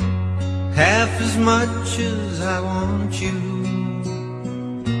 half as much as I want you.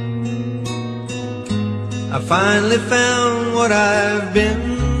 I finally found what I've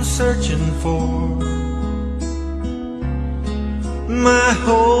been searching for my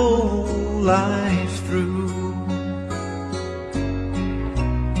whole life through.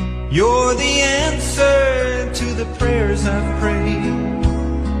 You're the answer to the prayers I've prayed,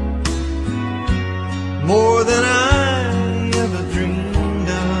 more than I ever dreamed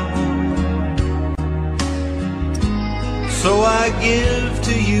of. So I give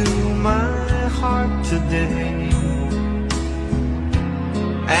to you my heart today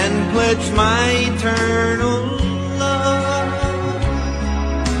and pledge my eternal love.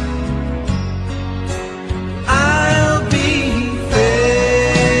 I'll be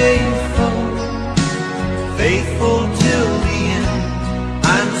faithful, faithful till the end.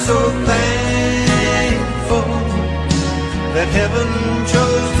 I'm so thankful that heaven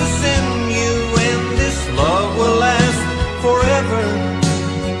chose to send you, and this love will last forever.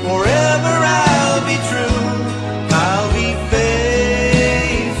 Forever I'll be true, I'll be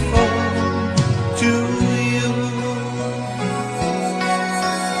faithful to you.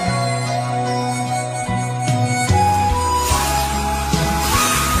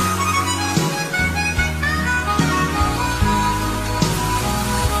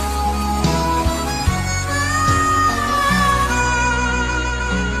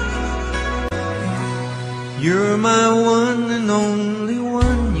 You're my one and only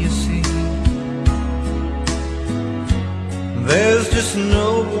one, you see. There's just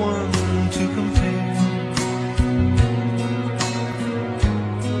no one to compare.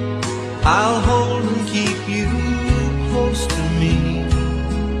 I'll hold and keep you close to me,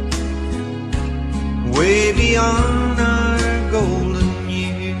 way beyond our golden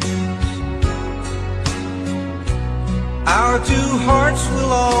years. Our two hearts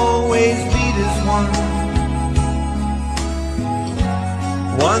will always beat as one.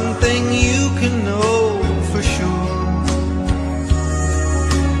 One thing you can know for sure,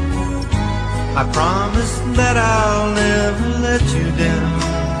 I promise that I'll never let you down.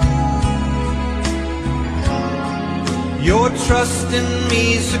 Your trust in me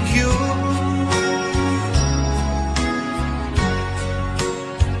secure,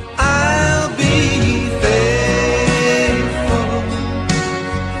 I'll be faithful,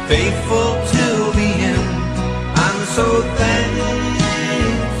 faithful till the end. I'm so thankful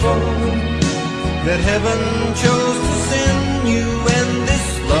that heaven chose to send you, and this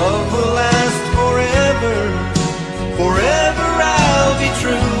love will last forever. Forever I'll be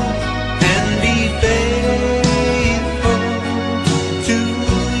true and be faithful to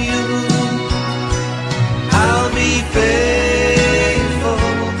you. I'll be faithful,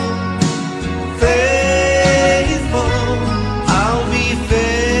 faithful. I'll be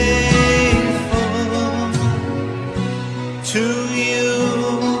faithful to you.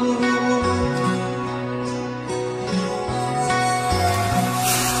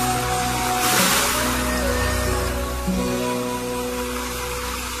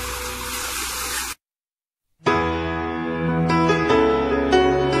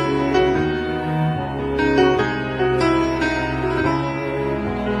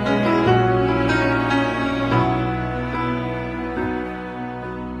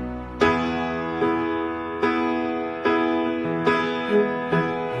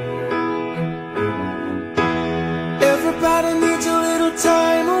 Everybody needs a little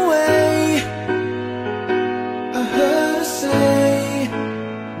time away, I heard her say,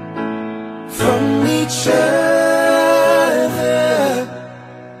 from each other.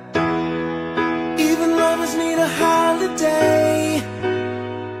 Even lovers need a holiday,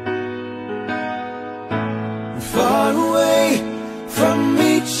 far away from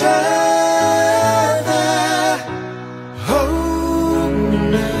each other. Oh,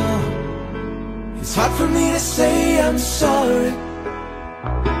 now it's hard for me to say I'm sorry.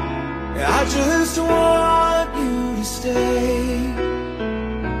 I just want you to stay.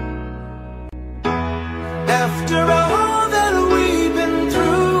 After all that we've been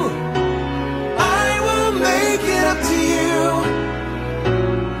through, I will make it up to you,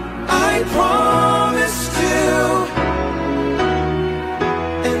 I promise to.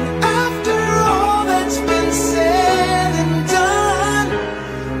 And after all that's been said and done,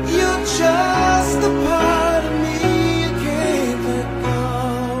 you're just the part of me you can't let go.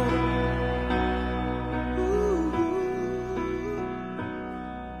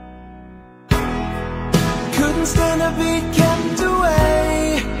 Couldn't stand to be kept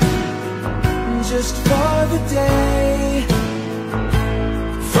away just for the day.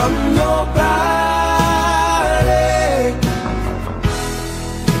 nobody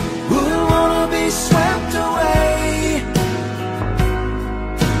would wanna be swept away,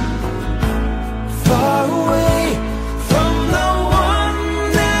 far away from the one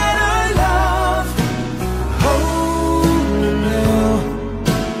that I love. Oh, now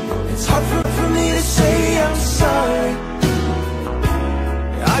it's hard for me to say I'm sorry.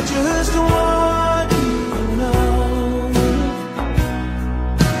 I just want you to know.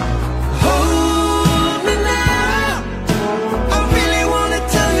 Hold me now, I really want to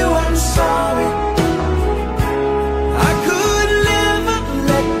tell you I'm sorry. I could never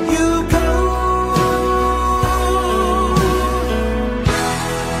let you go.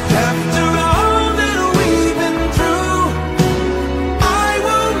 After all that we've been through, I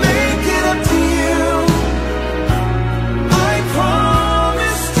will make it up to you. I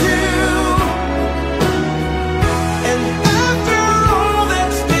promised you. And after all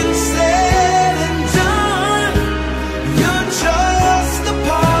that's been said and done, you're just a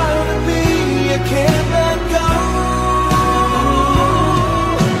part of me I can't let go.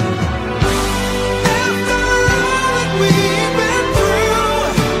 After all that we've been through,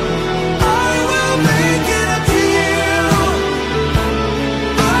 I will make it up to you.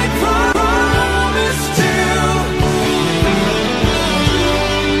 I promised you.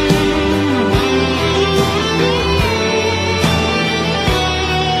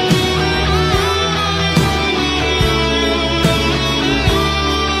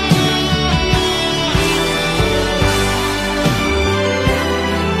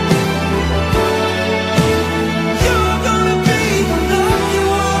 You're gonna be the lucky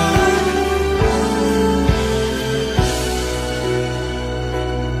one.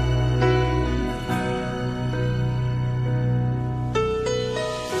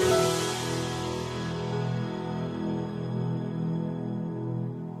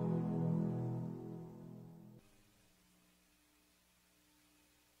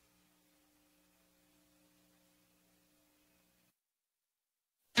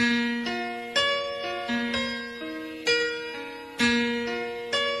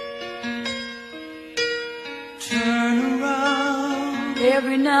 Turn around.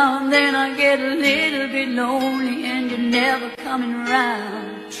 Every now and then I get a little bit lonely and you're never coming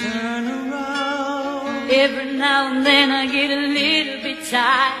around. Turn around. Every now and then I get a little bit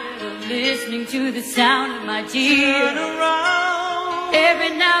tired of listening to the sound of my Turn tears. around.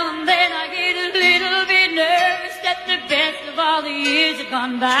 Every now and then I get a little bit nervous that the best of all the years have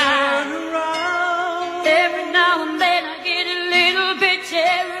gone Turn by. around. Every now and then I get a little bit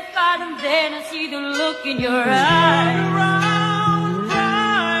terrified and then I see the look in your eyes. Around,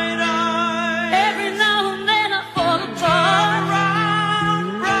 bright eyes. Every now and then I fall apart. Around,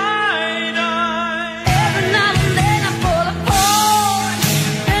 bright eyes. Every now and then I fall apart.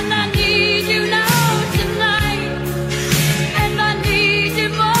 And I need you now tonight. And I need you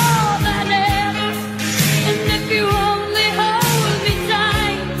more than ever. And if you only hold me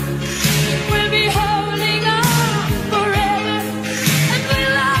tight, we'll be holding on forever. And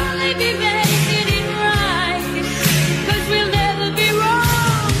we'll only be making it right. 'Cause we'll never be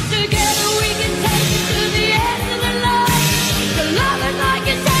wrong. Together we can take it to the end of the line. The love is like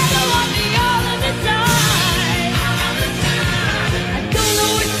a shadow on me all of the time. I don't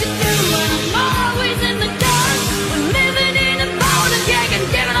know what to do when I'm always in the dark. We're living in a boat of jag and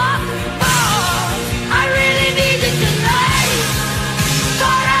giving off the ball. I really need you tonight.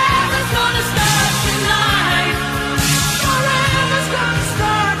 Forever's gonna start tonight. Forever's gonna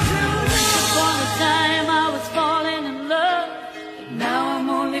start tonight. Upon a time I was falling in love, but now I'm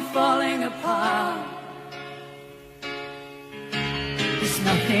only falling apart. There's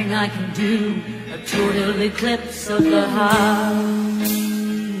nothing I can do, a total eclipse of the heart.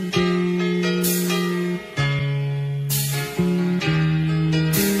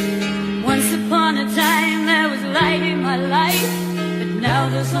 Once upon a time there was light in my life, but now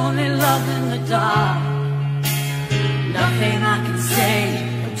there's only love in the dark. Nothing I can say,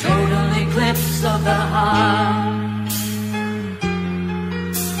 a total eclipse of the heart.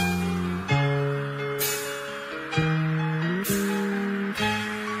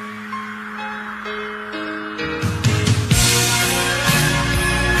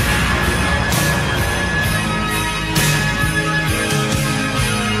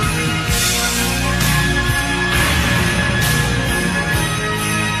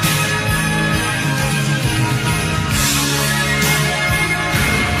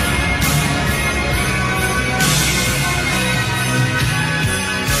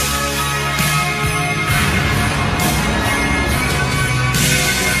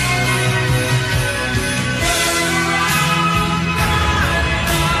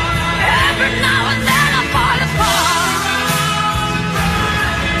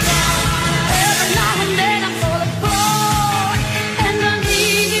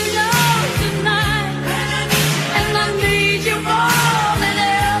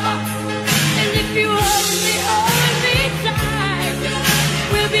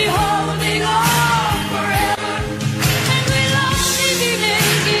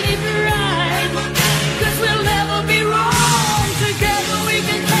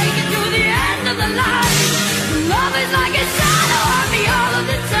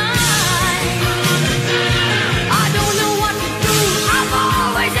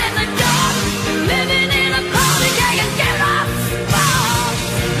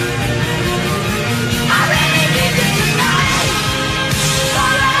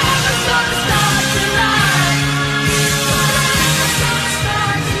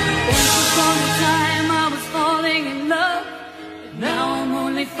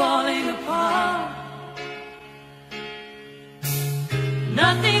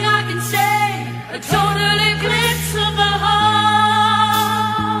 nothing I can say, a total eclipse of the heart.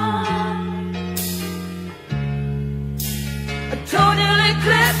 A total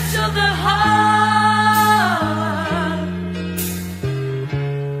eclipse of the heart.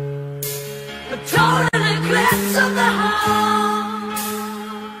 A total eclipse of the heart.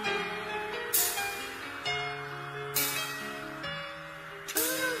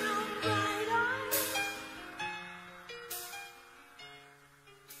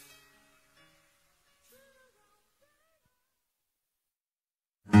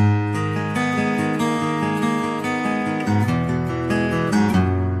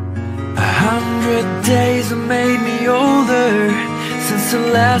 100 days have made me older since the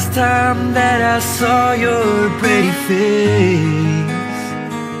last time that I saw your pretty face.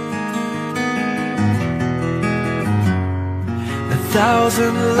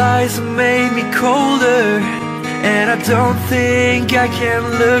 1,000 lies have made me colder, and I don't think I can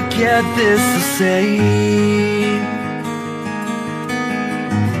look at this the same.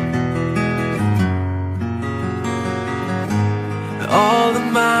 All the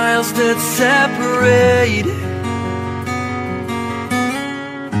miles that separate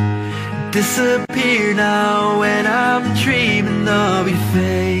disappear now when I'm dreaming of your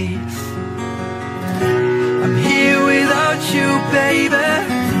face. I'm here without you, baby,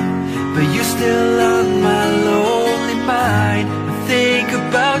 but you're still on my lonely mind. I think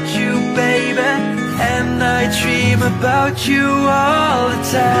about you, baby, and I dream about you all the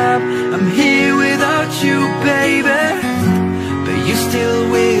time. I'm here without you, baby, but you're still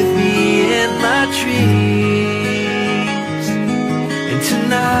with me in my dreams. And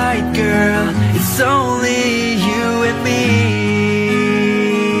tonight, girl, it's only you and me.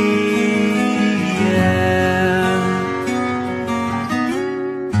 Yeah.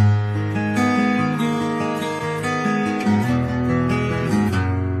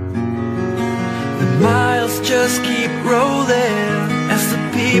 The miles just keep rolling as the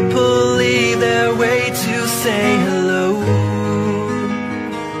people leave their way to say hello.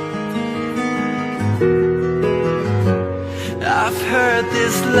 I've heard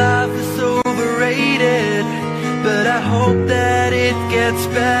this life is overrated, but I hope that it gets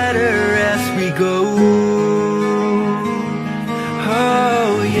better as we go.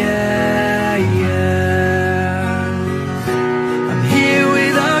 Oh yeah, yeah. I'm here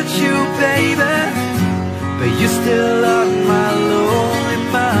without you, baby, but you're still on my lonely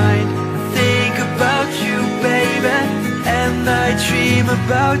mind. I think about you, baby, and I dream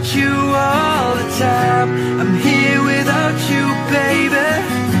about you all the time. I'm here without you, baby,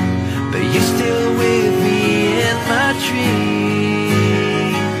 but you're still with me in my dreams.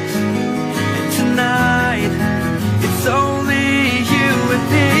 And tonight, it's only you and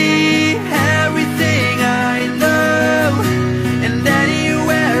me. Everything I know, and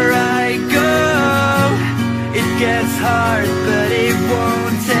anywhere I go, it gets hard, but it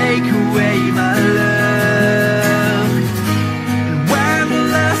won't take away my love. And when the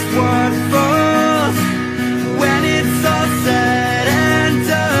last one falls, when it's all said